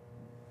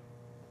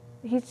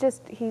he's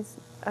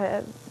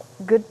a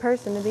good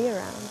person to be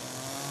around.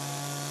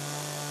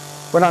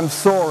 When I'm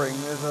soaring,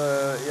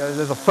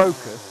 there's a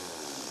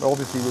focus.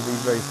 Obviously, with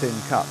these very thin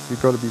cuts,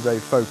 you've got to be very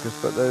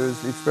focused, but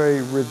it's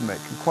very rhythmic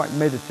and quite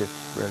meditative,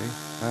 really.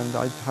 And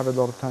I have a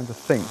lot of time to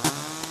think.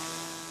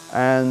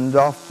 And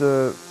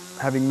after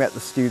having met the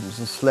students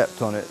and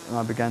slept on it, and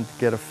I began to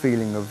get a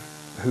feeling of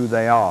who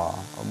they are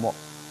and what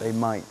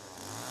might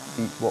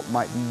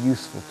be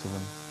useful to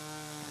them.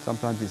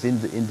 Sometimes it's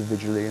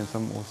individually, and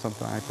sometimes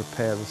I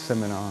prepare the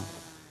seminar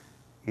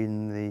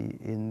in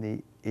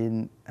the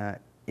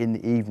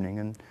evening.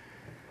 And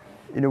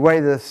in a way,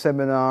 the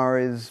seminar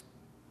is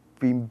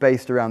being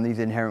based around these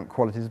inherent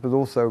qualities, but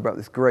also about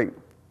this great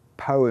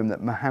poem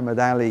that Muhammad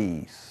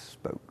Ali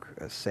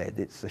said.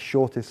 It's the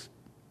shortest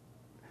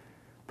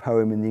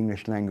poem in the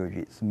English language.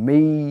 It's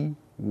me,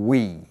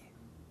 we.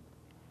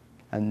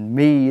 And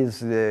me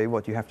is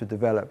what you have to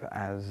develop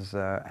as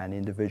an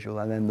individual,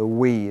 and then the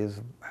we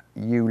is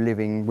you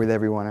living with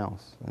everyone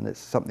else. And it's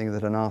something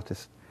that an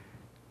artist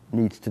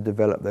needs to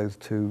develop, those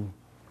two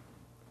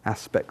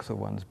aspects of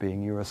one's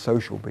being. You're a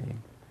social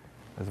being,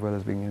 as well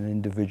as being an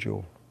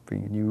individual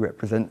being. You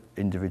represent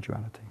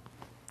individuality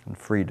and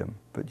freedom,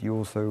 but you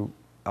also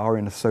are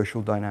in a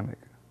social dynamic.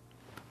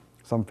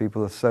 Some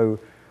people are so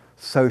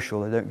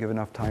social, they don't give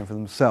enough time for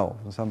themselves,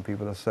 and some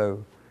people are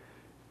so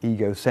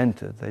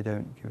ego-centered, they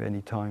don't give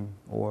any time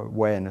or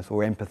awareness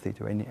or empathy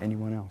to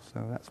anyone else.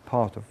 So that's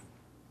part of,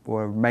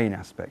 or a main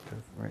aspect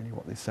of really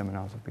what these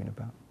seminars have been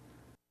about.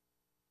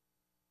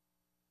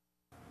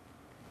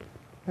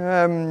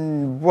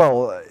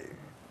 Well,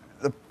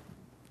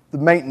 the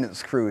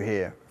maintenance crew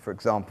here, for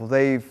example,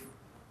 they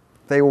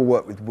all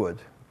work with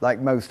wood. Like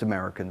most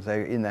Americans,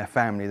 in their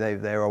family,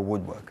 they are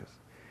woodworkers.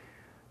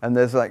 And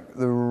there's like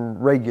the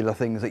regular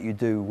things that you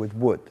do with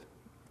wood,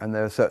 and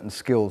there are certain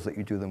skills that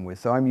you do them with.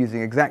 So I'm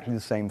using exactly the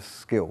same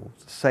skills,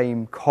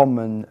 same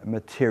common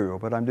material,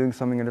 but I'm doing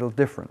something a little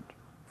different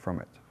from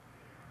it.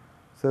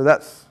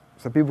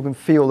 So people can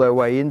feel their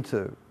way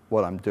into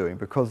what I'm doing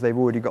because they've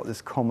already got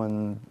this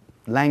common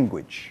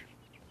language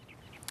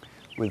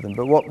with them.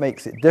 But what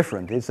makes it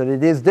different is that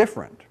it is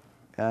different.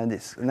 And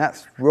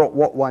that's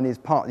what one is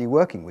partly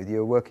working with.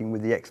 You're working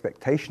with the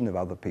expectation of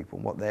other people,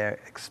 what they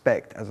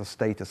expect as a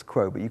status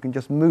quo, but you can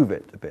just move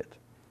it a bit.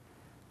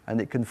 And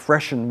it can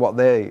freshen what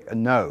they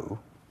know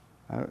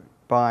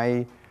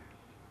by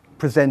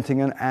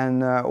presenting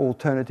an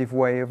alternative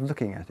way of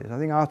looking at it. I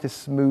think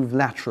artists move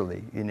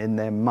laterally in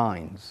their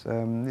minds.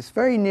 It's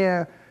very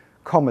near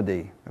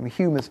comedy. I mean,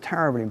 humor is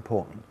terribly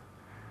important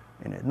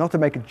in it. Not to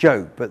make a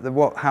joke, but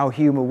how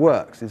humor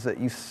works is that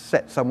you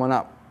set someone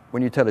up.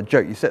 When you tell a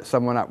joke, you set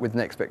someone up with an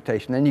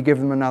expectation, then you give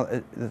them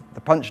another.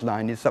 The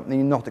punchline is something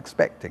you're not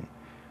expecting.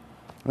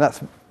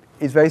 And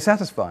it's very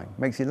satisfying,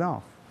 makes you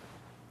laugh.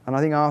 And I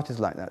think art is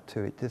like that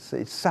too.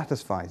 It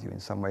satisfies you in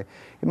some way.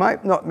 It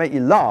might not make you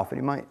laugh, but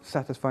it might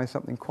satisfy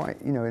something quite,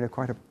 you know,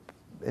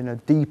 in a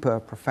deeper,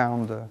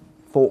 profounder,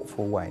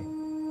 thoughtful way.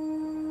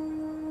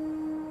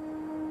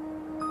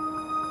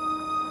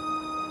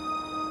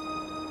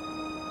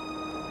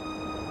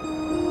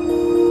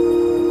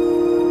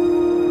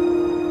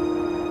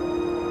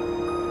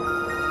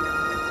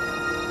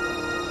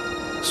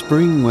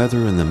 Spring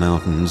weather in the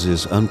mountains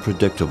is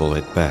unpredictable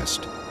at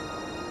best.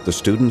 The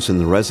students in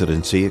the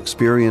residency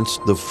experienced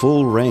the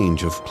full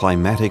range of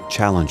climatic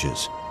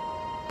challenges.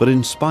 But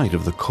in spite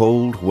of the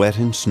cold, wet,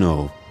 and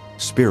snow,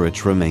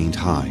 spirits remained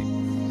high.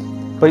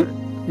 But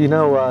You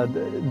know,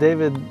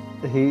 David,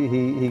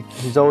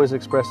 he's always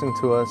expressing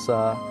to us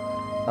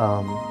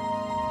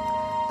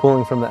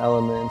pulling from the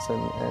elements, and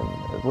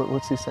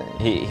what's he saying?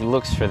 He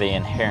looks for the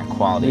inherent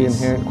qualities.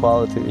 The inherent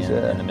qualities,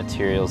 in the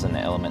materials and the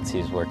elements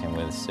he's working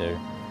with. So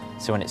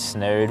when it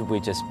snowed, we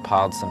just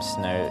piled some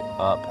snow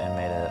up and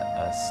made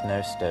a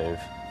snow stove.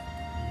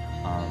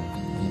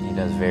 He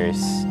does various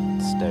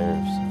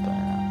stoves, but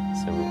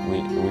so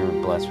we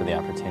were blessed with the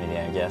opportunity,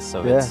 I guess.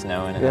 So it's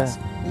snowing and us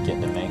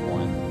getting to make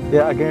one.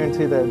 Yeah, I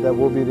guarantee that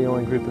we'll be the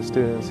only group of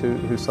students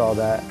who saw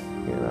that,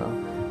 you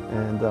know,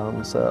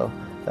 and so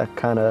that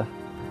kind of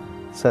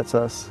sets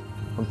us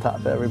on top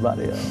of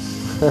everybody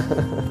else.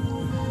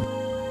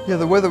 Yeah,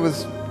 the weather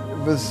was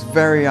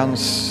very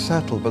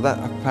unsettled, but that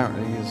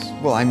apparently is,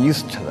 well, I'm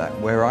used to that.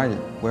 Where I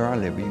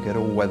live, you get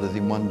all weathers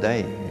in one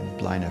day in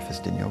Blaenau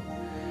Festiniog.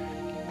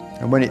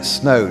 And when it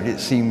snowed,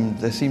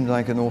 there seemed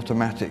like an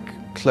automatic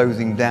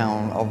closing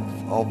down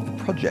of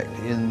the project.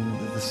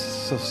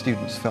 The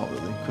students felt that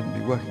they couldn't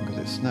be working because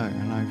it's snowing,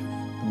 and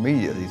I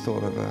immediately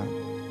thought of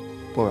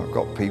boy, I've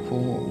got people,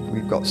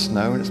 we've got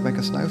snow, let's make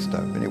a snow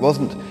stove.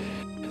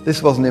 And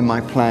this wasn't in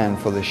my plan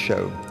for this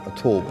show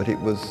at all, but it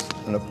was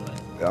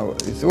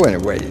it's in a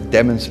way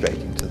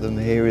demonstrating to them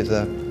here is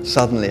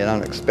suddenly an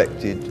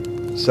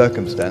unexpected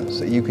circumstance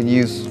that you can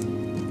use,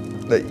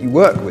 that you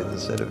work with.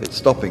 Instead of it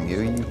stopping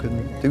you, you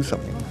can do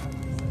something.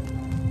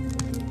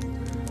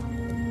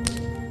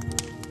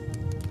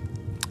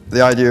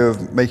 The idea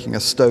of making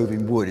a stove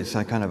in wood is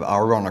kind of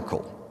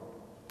ironical.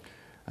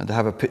 And to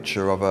have a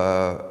picture of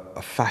a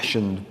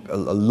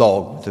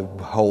log with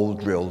a hole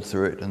drilled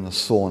through it and a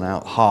sawn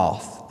out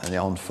hearth and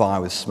on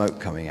fire with smoke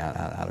coming out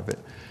of it,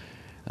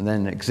 and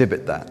then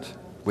exhibit that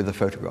with a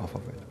photograph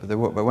of it. But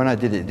when I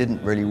did it, it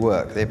didn't really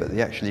work. But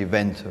the actual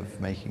event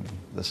of making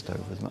the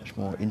stove was much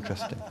more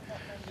interesting.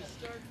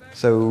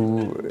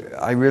 So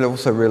I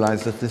also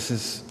realized that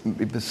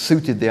it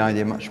suited the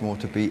idea much more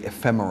to be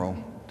ephemeral,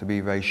 to be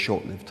a very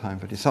short-lived time.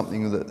 But it's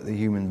something that the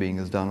human being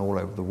has done all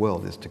over the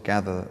world, is to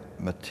gather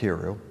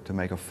material to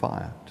make a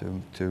fire,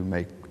 to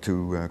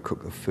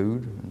cook the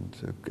food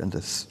and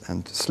to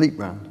sleep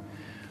round.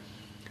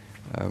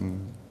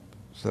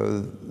 So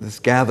this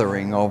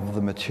gathering of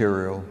the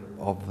material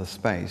of the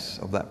space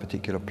of that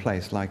particular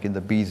place, like in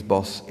the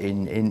Biesbos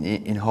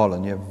in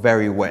Holland, you have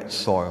very wet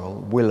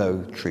soil,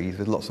 willow trees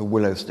with lots of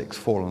willow sticks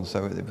fallen.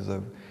 So it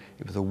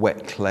was a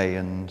wet clay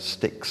and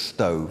stick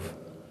stove,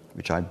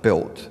 which I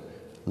built,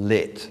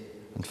 lit,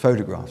 and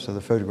photographed. So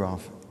the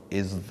photograph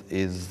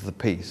is the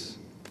piece.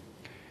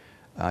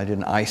 I did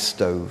an ice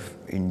stove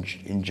in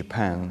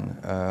Japan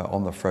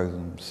on the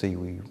frozen sea.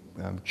 We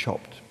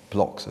chopped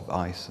blocks of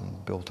ice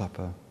and built up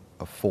a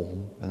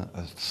form,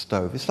 a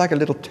stove. It's like a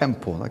little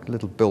temple, like a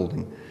little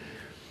building,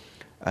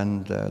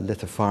 and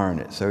lit a fire in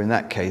it. So in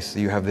that case,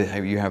 you have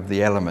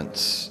the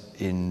elements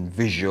in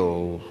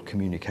visual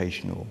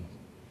communication or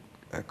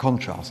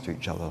contrast to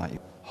each other,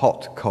 like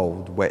hot,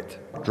 cold, wet,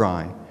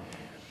 dry.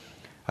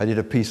 I did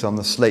a piece on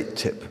the slate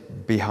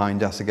tip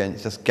behind us again.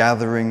 It's just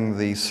gathering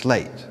the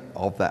slate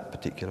of that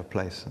particular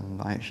place, and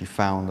I actually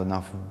found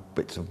enough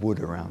bits of wood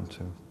around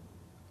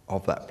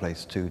of that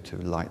place too to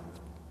light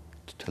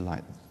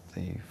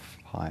the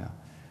fire.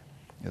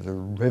 There's a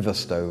river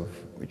stove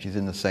which is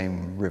in the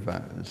same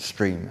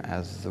stream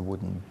as the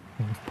wooden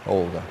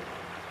boulder,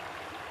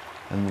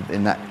 and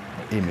in that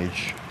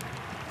image,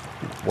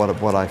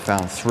 what I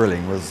found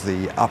thrilling was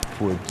the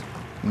upward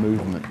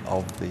movement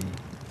of the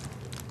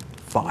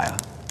fire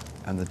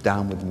and the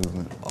downward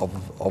movement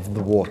of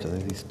the water.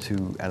 There's these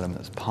two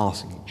elements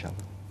passing each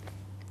other,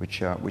 which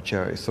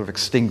sort of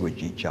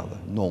extinguish each other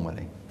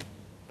normally,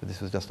 but this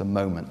was just a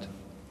moment.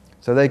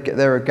 So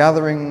they're a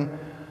gathering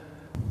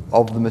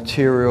of the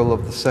material,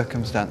 of the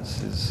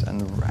circumstances,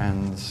 and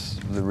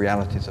the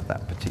realities of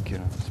that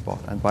particular spot.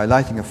 And by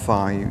lighting a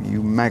fire,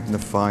 you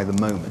magnify the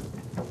moment.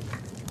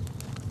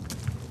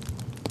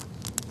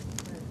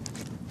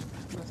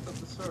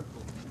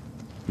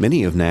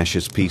 Many of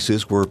Nash's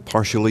pieces were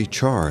partially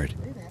charred.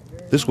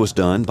 This was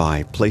done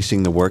by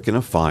placing the work in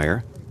a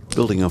fire,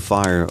 building a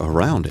fire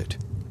around it,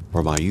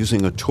 or by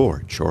using a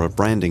torch or a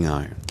branding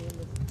iron.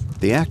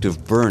 The act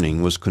of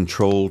burning was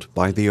controlled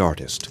by the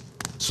artist,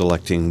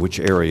 selecting which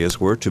areas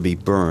were to be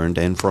burned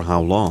and for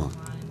how long.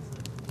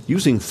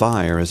 Using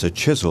fire as a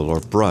chisel or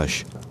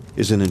brush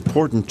is an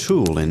important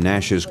tool in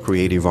Nash's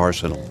creative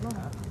arsenal.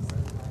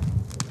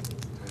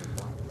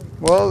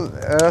 Well,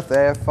 earth,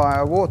 air,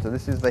 fire, water.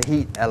 This is the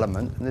heat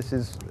element, and this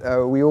is,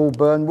 we all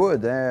burn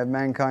wood.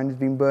 Mankind has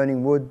been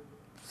burning wood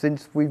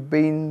since we've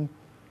been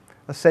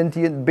a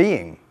sentient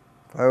being.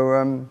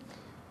 So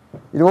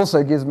it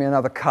also gives me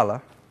another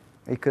color.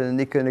 It can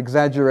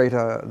exaggerate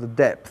the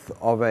depth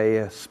of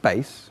a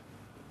space.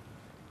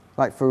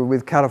 Like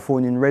with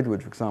Californian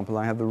redwood, for example,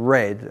 I have the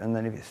red, and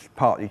then if it's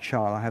partly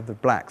charred, I have the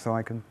black, so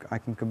I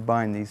can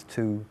combine these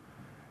two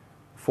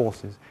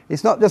forces.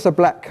 It's not just a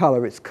black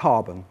color, it's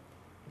carbon.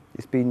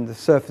 The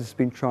surface has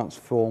been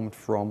transformed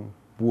from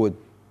wood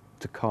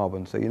to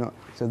carbon. So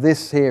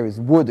this here is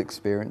wood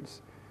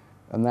experience,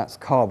 and that's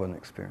carbon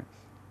experience.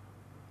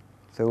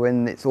 So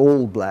when it's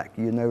all black,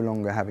 you're no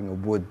longer having a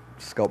wood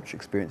sculpture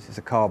experience, it's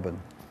a carbon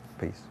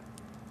piece.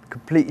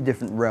 Completely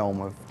different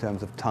realm in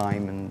terms of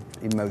time and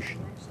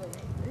emotion.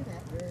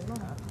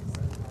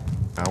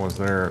 I was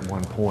there at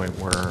one point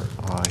where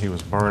he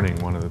was burning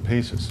one of the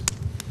pieces,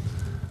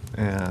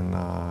 and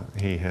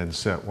he had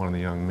set one of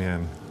the young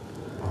men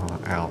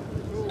out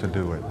to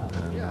do it,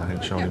 and I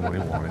had shown him what he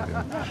wanted.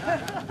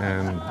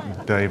 And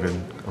David,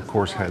 of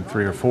course, had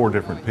 3 or 4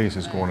 different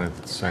pieces going at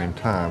the same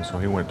time, so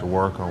he went to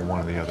work on one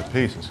of the other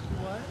pieces.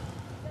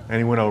 And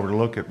he went over to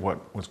look at what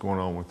was going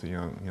on with the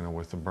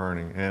with the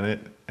burning, and it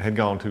had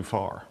gone too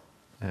far,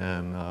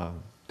 and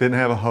didn't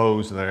have a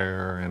hose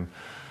there, and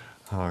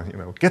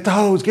get the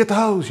hose,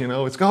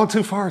 it's gone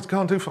too far, it's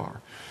gone too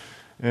far.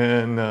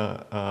 And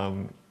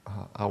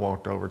I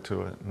walked over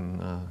to it,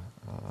 and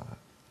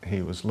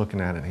he was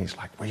looking at it, and he's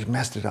like, "We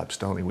messed it up,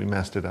 Stoney, we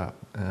messed it up."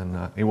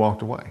 And he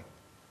walked away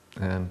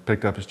and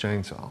picked up his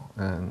chainsaw.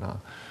 And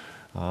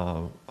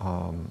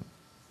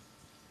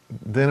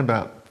then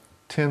about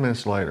 10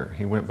 minutes later,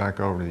 he went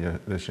back over to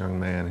this young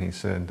man, and he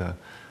said,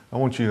 "I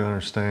want you to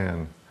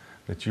understand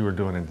that you were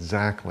doing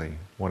exactly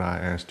what I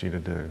asked you to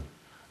do,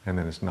 and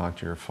that it's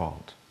not your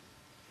fault."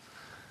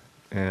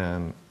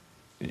 And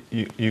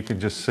you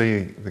could just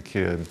see the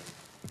kid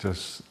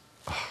just,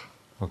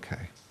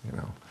 okay,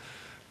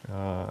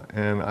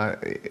 and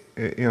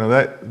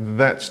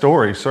that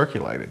story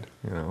circulated.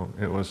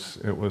 It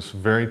was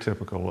very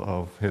typical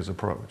of his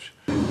approach.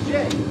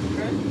 Jay,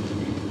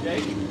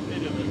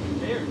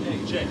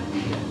 Jay.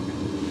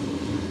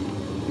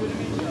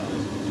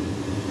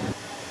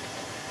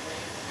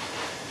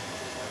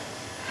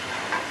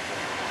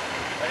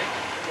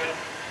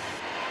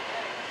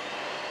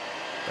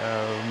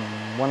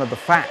 One of the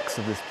facts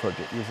of this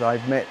project is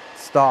I've met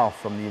staff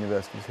from the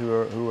universities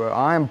who are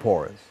iron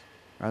pourers,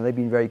 and they've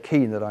been very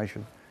keen that I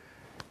should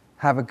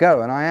have a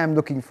go. And I am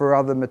looking for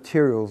other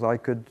materials I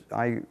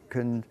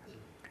can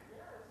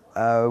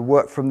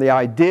work from the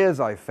ideas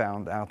I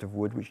found out of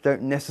wood, which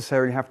don't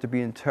necessarily have to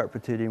be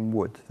interpreted in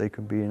wood. They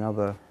can be in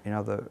other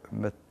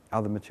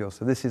materials.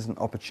 So this is an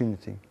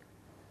opportunity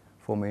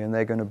for me, and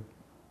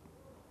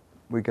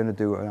we're going to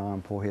do an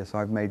iron pour here. So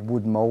I've made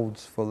wood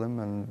molds for them,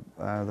 and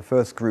the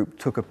first group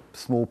took a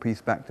small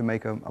piece back to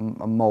make a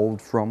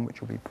mold from, which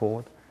will be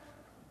poured.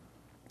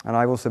 And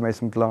I've also made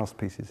some glass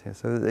pieces here.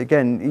 So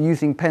again,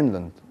 using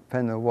Penland,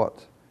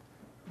 what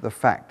the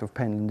fact of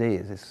Penland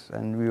is,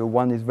 and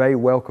one is very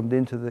welcomed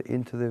into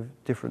the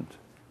different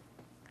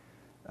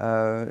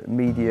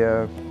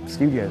media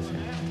studios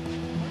here.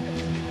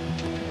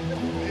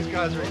 These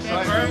guys are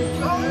excited.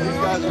 These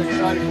guys are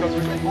excited because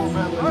we can pour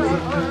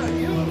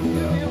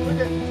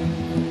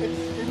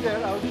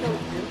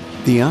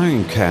The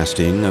iron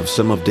casting of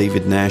some of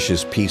David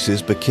Nash's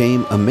pieces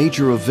became a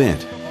major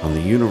event on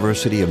the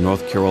University of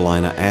North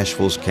Carolina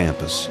Asheville's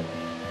campus.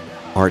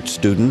 Art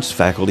students,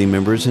 faculty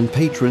members, and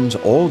patrons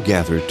all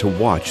gathered to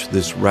watch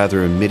this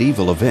rather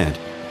medieval event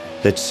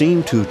that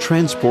seemed to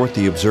transport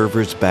the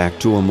observers back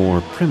to a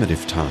more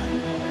primitive time.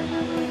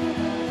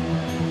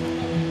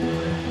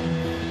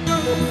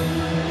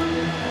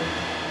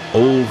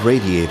 Old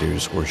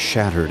radiators were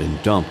shattered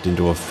and dumped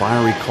into a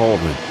fiery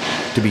cauldron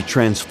to be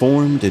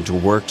transformed into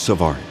works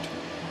of art.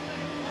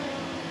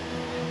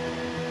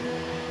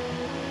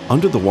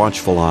 Under the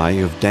watchful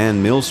eye of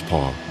Dan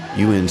Millspaw,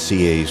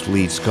 UNCA's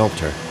lead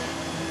sculptor,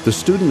 the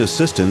student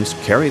assistants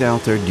carried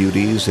out their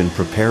duties in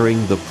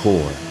preparing the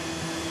pour.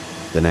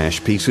 The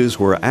Nash pieces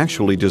were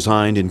actually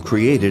designed and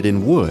created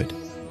in wood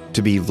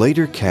to be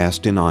later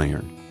cast in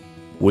iron.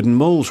 Wooden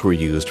molds were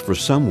used for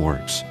some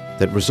works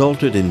that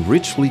resulted in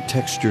richly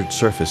textured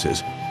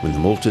surfaces when the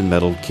molten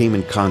metal came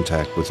in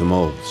contact with the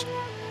molds.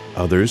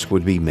 Others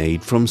would be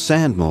made from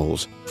sand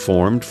molds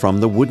formed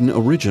from the wooden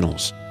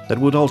originals that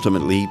would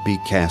ultimately be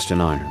cast in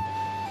iron.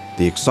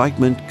 The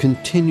excitement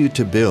continued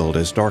to build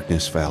as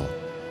darkness fell,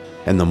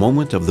 and the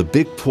moment of the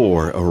big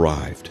pour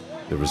arrived.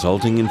 The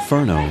resulting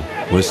inferno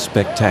was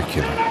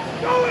spectacular.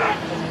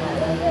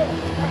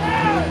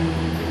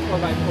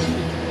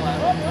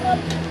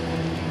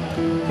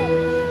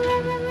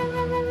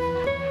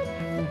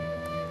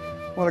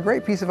 Well, a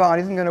great piece of art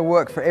isn't going to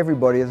work for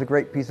everybody as a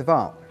great piece of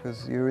art,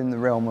 because you're in the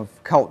realm of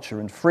culture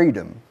and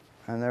freedom,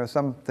 and there are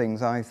some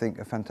things I think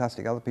are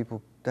fantastic. Other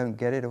people don't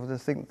get it, or they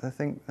think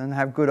and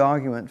have good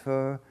argument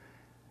for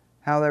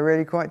how they're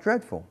really quite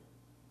dreadful.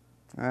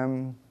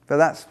 But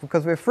that's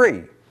because we're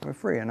free. We're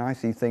free, and I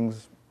see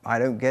things I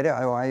don't get it.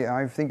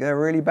 I think they're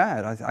really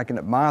bad. I can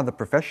admire the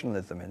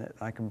professionalism in it.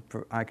 I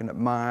can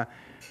admire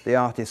the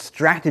artist's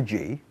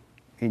strategy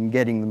in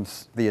getting them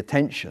the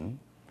attention.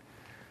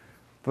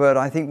 But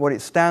I think what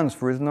it stands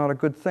for is not a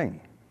good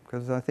thing,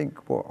 because I think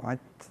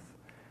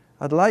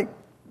I'd like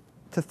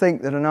to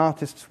think that an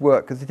artist's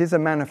work, because it is a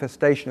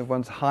manifestation of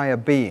one's higher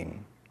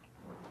being.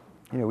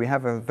 We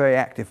have a very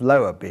active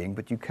lower being,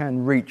 but you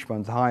can reach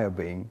one's higher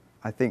being.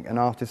 I think an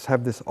artist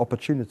have this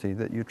opportunity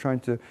that you're trying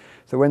to,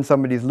 so when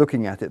somebody's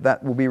looking at it,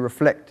 that will be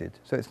reflected.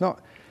 So it's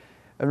not,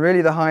 And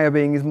really the higher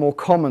being is more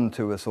common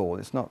to us all.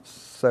 It's not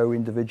so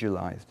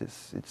individualized.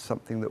 It's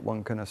something that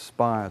one can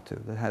aspire to,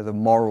 that has a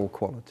moral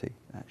quality,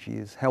 actually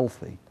is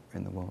healthy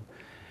in the world.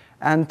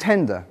 And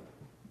tender,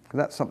 because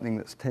that's something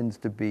that tends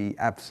to be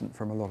absent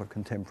from a lot of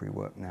contemporary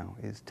work now,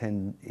 is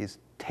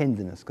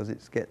tenderness, because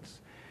it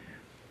gets,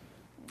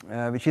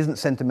 which isn't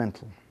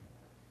sentimental,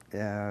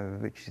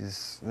 which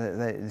is,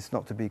 it's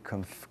not to be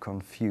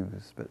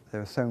confused, but there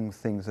are some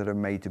things that are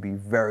made to be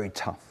very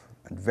tough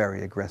and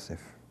very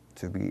aggressive,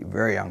 to be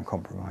very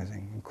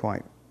uncompromising, and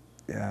quite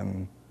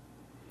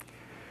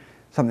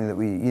something that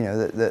we, you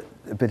know, that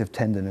a bit of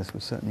tenderness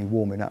would certainly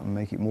warm it up and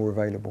make it more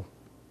available,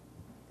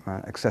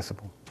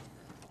 accessible.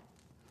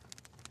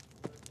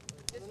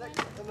 And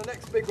the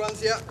next big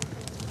ones, yeah.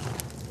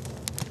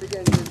 Big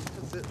engine,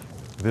 that's it.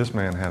 This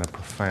man had a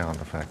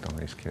profound effect on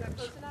these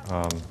kids.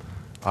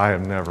 I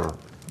have never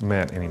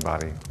met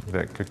anybody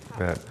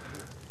that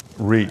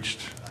reached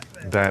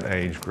that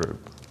age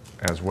group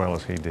as well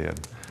as he did.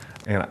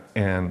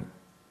 And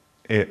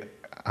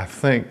I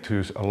think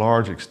to a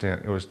large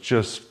extent, it was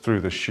just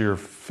through the sheer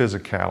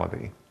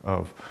physicality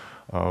of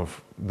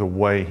the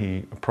way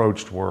he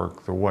approached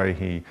work, the way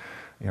he,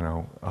 you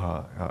know,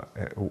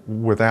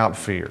 without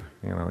fear,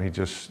 you know, he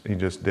just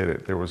did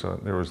it. There's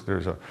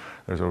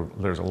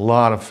a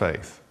lot of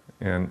faith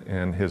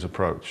in his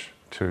approach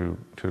to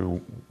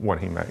what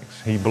he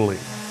makes. He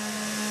believed.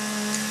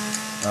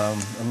 I'm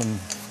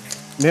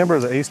a member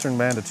of the Eastern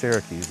Band of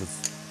Cherokees.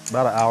 It's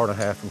about an hour and a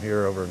half from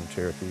here over in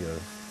Cherokee.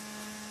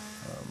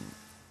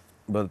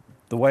 But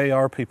the way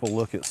our people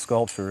look at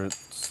sculpture, it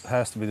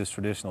has to be this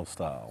traditional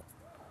style.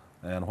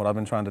 And what I've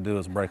been trying to do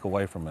is break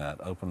away from that,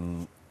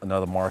 open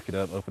another market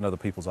up, open other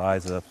people's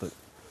eyes up, that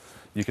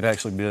you could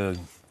actually be a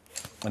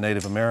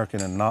Native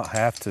American and not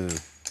have to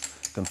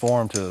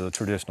conform to the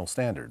traditional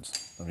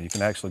standards. I mean, you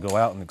can actually go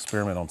out and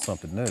experiment on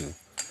something new.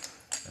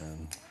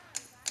 And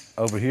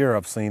over here,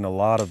 I've seen a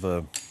lot of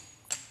the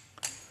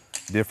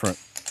different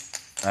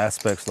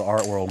aspects of the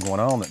art world going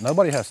on that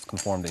nobody has to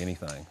conform to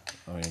anything.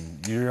 I mean,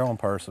 you're your own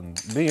person.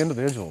 Be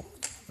individual.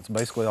 That's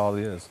basically all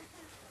it is.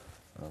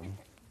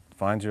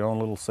 Find your own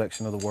little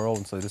section of the world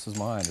and say, this is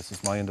mine. This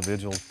is my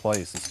individual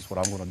place. This is what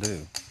I'm going to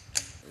do.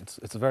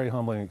 It's a very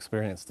humbling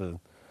experience to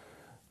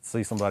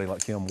see somebody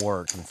like him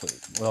work and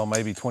say, well,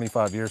 maybe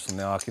 25 years from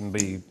now I can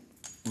be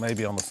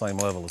maybe on the same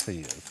level as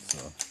he is.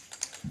 So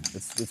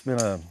it's been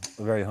a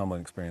very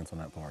humbling experience on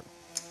that part.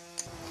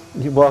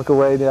 You walk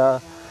away, the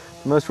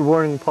most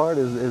rewarding part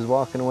is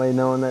walking away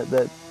knowing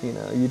that you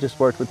know, you just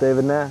worked with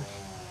David Nash,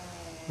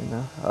 you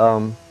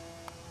know,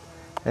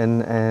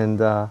 and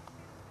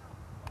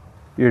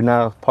you're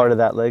now part of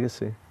that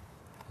legacy.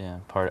 Yeah,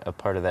 a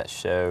part of that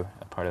show,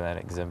 a part of that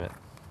exhibit.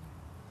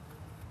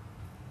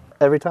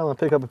 Every time I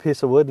pick up a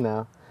piece of wood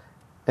now,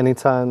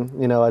 anytime,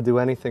 you know, I do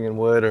anything in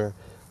wood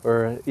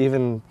or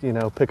even, you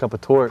know, pick up a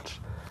torch,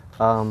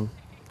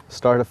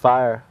 start a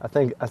fire. I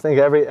think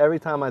every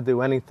time I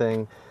do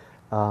anything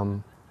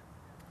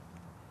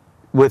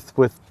with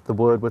the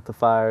wood, with the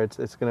fire,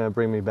 it's going to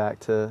bring me back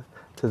to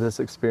this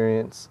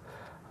experience.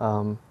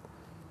 And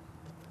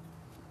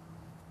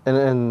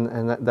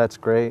that's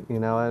great, you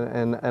know,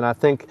 and I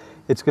think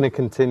it's going to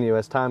continue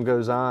as time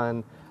goes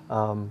on.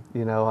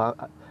 You know,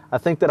 I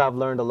think that I've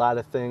learned a lot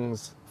of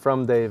things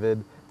from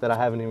David that I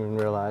haven't even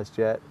realized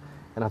yet,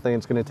 and I think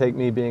it's going to take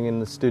me being in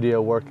the studio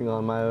working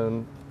on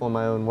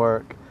my own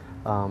work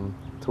to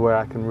where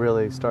I can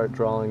really start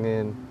drawing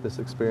in this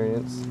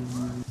experience.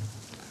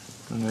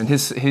 And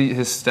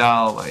his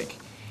style, like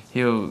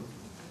he didn't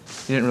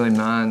really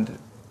mind,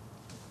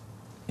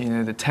 you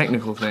know, the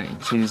technical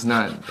things. He's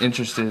not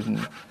interested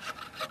in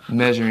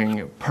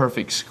measuring a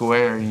perfect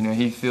square. You know,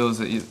 he feels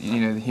that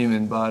you know, the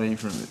human body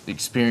from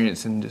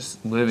experience and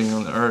just living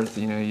on the earth.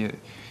 You know, you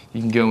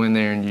can go in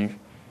there and you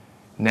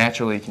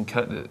naturally can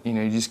cut it. You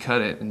know, you just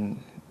cut it,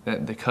 and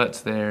the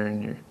cut's there,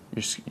 and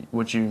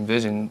what you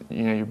envision.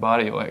 You know, your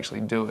body will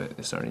actually do it.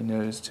 It already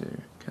knows to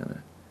kind of.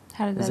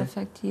 How did that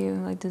affect you?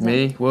 Like, does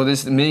me? That... Well,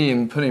 this me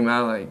and putting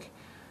my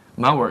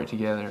work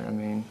together. I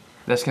mean,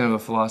 that's kind of a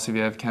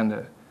philosophy I've kind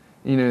of,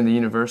 you know, in the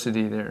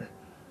university there,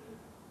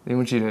 they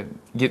want you to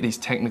get these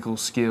technical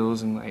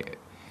skills and like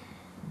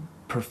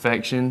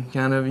perfection,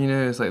 kind of, you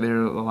know. It's like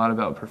they're a lot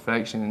about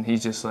perfection, and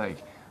he's just like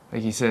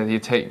he said,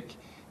 he'd take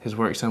his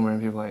work somewhere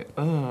and people are like,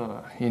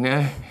 oh, you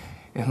know,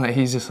 and like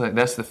he's just like,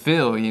 that's the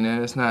feel, you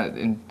know. It's not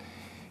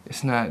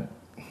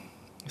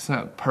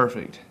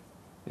perfect.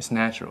 It's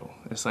natural.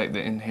 It's like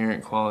the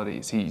inherent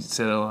qualities. He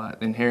said a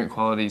lot. Inherent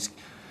qualities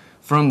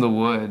from the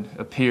wood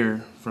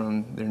appear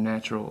from their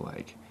natural,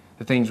 like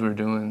the things we're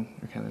doing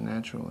are kind of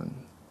natural.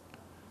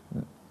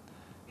 And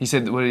he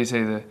said, what did he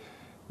say?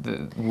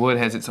 The wood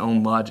has its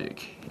own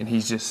logic, and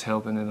he's just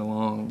helping it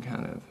along,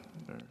 kind of.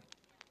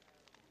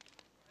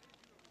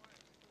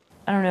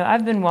 I don't know,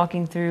 I've been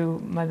walking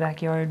through my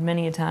backyard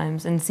many a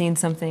times and seen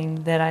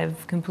something that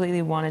I've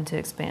completely wanted to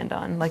expand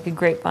on, like a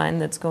grapevine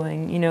that's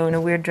going, you know, in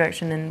a weird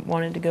direction, and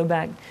wanted to go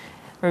back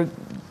or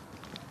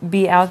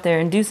be out there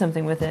and do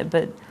something with it.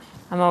 But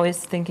I'm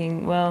always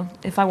thinking, well,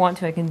 if I want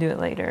to, I can do it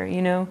later,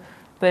 you know.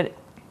 But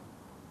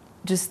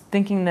just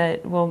thinking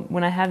that, well,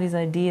 when I have these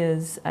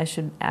ideas, I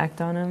should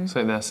act on them.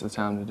 So that's the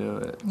time to do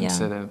it.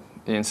 Yeah.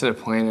 Instead of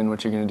planning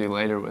what you're going to do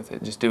later with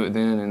it, just do it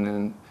then, and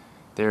then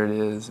there it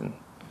is, and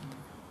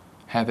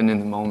happen in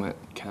the moment,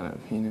 kind of,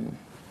 you know.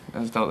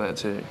 I felt that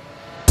too.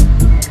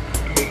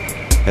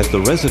 As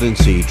the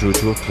residency drew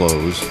to a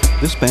close,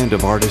 this band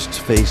of artists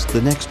faced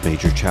the next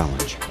major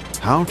challenge: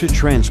 how to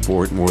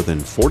transport more than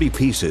 40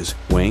 pieces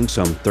weighing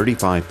some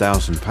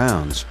 35,000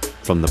 pounds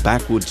from the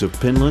backwoods of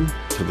Pinland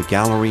to the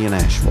gallery in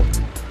Asheville.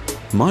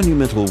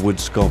 Monumental wood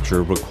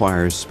sculpture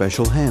requires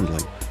special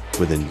handling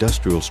with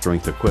industrial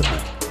strength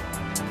equipment.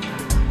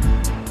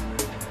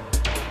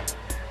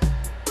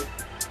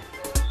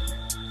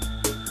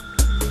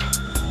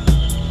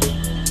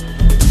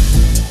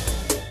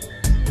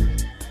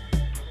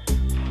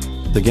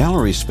 The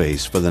gallery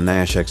space for the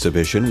Nash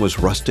exhibition was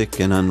rustic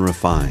and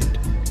unrefined.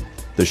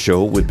 The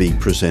show would be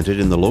presented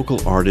in the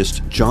local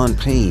artist John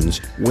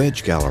Payne's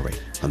Wedge Gallery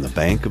on the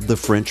bank of the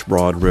French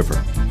Broad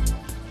River.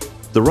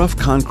 The rough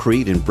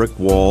concrete and brick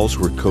walls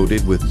were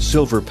coated with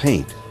silver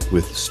paint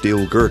with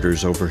steel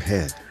girders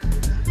overhead.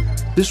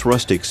 This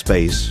rustic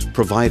space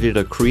provided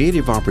a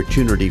creative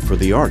opportunity for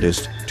the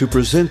artist to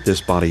present this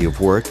body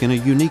of work in a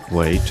unique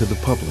way to the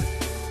public.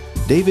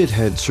 David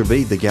had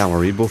surveyed the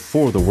gallery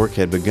before the work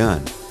had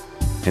begun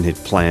and had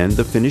planned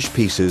the finished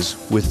pieces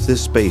with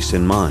this space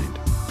in mind.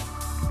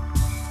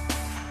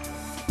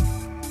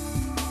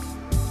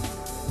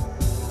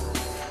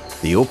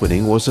 The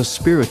opening was a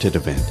spirited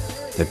event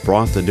that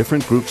brought the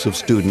different groups of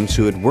students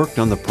who had worked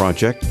on the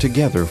project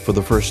together for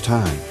the first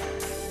time.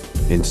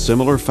 In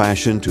similar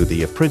fashion to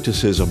the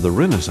apprentices of the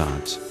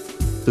Renaissance,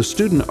 the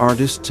student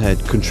artists had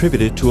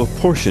contributed to a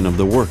portion of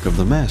the work of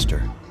the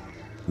master.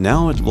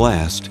 Now at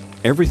last,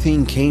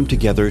 everything came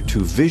together to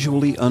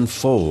visually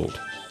unfold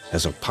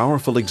as a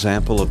powerful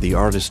example of the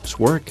artist's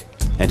work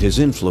and his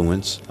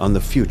influence on the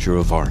future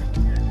of art.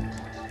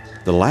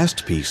 The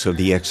last piece of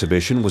the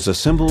exhibition was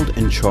assembled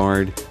and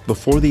charred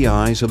before the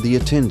eyes of the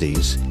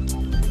attendees.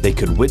 They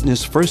could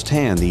witness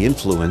firsthand the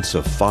influence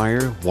of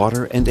fire,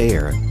 water, and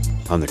air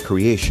on the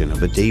creation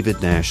of a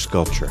David Nash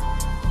sculpture.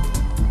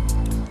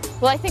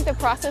 Well, I think the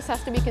process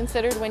has to be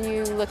considered when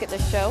you look at the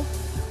show.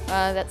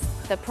 That's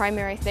the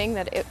primary thing,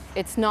 that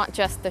it's not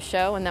just the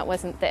show, and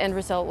the end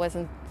result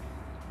wasn't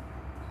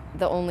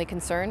the only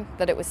concern,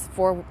 that it was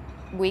 4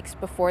 weeks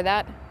before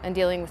that and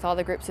dealing with all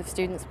the groups of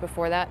students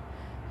before that,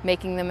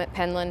 making them at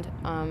Penland,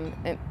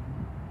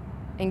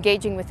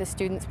 engaging with the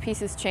students.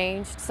 Pieces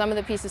changed. Some of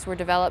the pieces were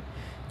developed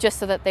just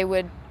so that they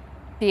would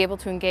be able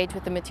to engage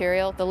with the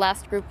material. The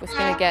last group was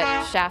going to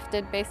get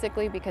shafted,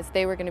 basically, because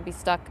they were going to be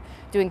stuck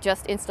doing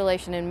just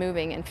installation and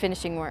moving and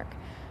finishing work.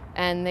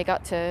 And they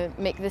got to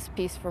make this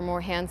piece for more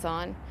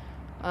hands-on,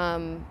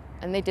 and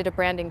they did a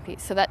branding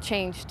piece. So that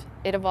changed.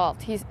 It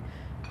evolved.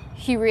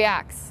 He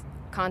reacts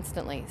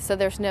constantly, so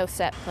there's no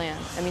set plan.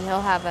 I mean,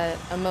 he'll have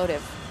a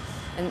motive,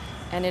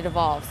 and it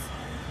evolves.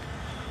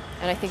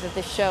 And I think that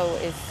this show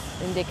is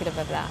indicative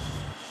of that.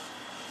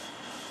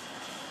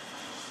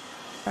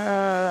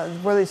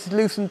 Well, it's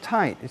loose and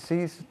tight. You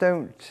see,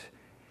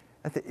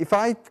 if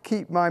I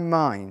keep my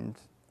mind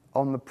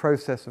on the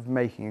process of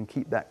making and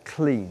keep that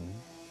clean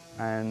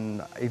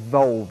and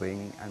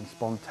evolving and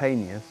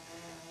spontaneous,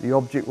 the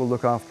object will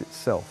look after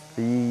itself.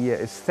 The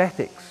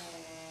aesthetics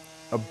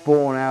are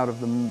born out of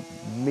the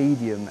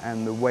medium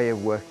and the way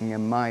of working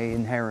and my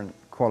inherent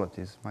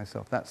qualities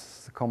myself.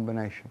 That's the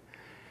combination.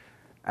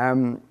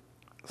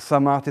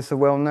 Some artists are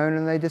well known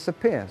and they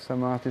disappear.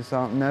 Some artists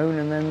aren't known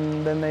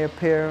and then they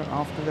appear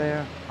after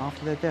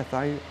their death.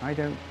 I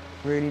don't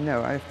really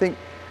know. I think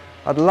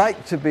I'd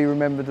like to be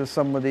remembered as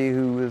somebody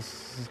who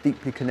was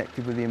deeply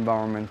connected with the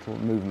environmental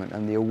movement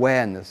and the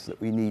awareness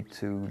that we need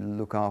to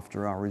look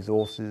after our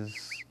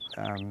resources.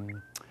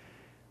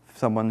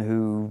 Someone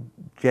who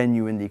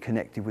genuinely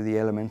connected with the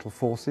elemental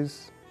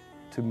forces,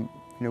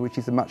 which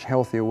is a much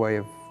healthier way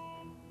of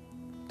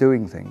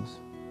doing things.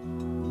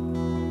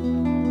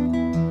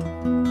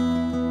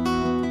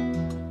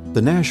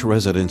 The Nash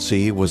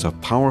Residency was a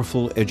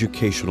powerful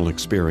educational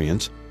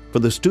experience for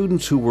the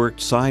students who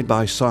worked side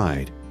by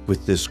side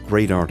with this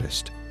great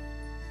artist.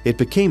 It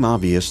became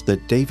obvious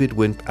that David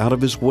went out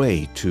of his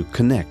way to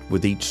connect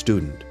with each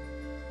student.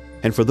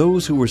 And for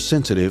those who were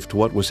sensitive to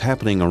what was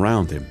happening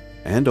around them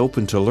and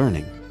open to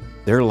learning,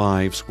 their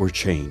lives were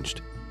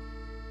changed.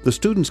 The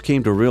students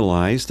came to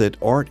realize that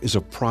art is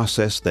a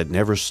process that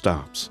never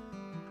stops.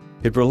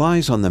 It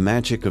relies on the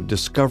magic of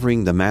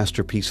discovering the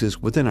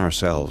masterpieces within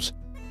ourselves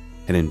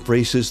and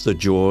embraces the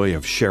joy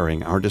of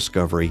sharing our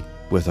discovery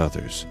with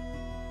others.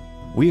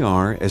 We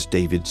are, as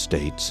David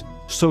states,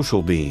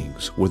 social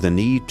beings with a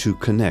need to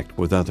connect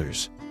with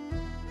others.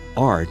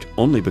 Art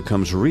only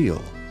becomes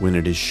real when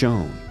it is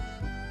shown.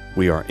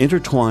 We are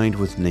intertwined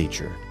with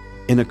nature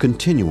in a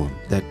continuum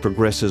that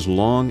progresses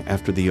long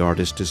after the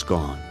artist is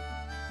gone.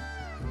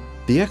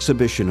 The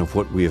exhibition of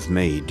what we have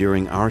made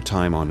during our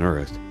time on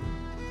Earth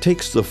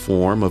takes the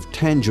form of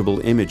tangible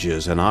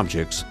images and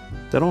objects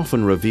that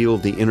often reveal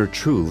the inner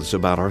truths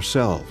about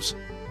ourselves,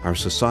 our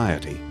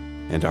society,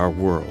 and our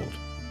world.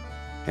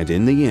 And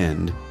in the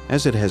end,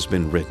 As it has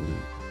been written,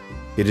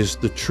 it is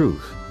the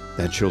truth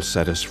that shall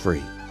set us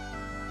free.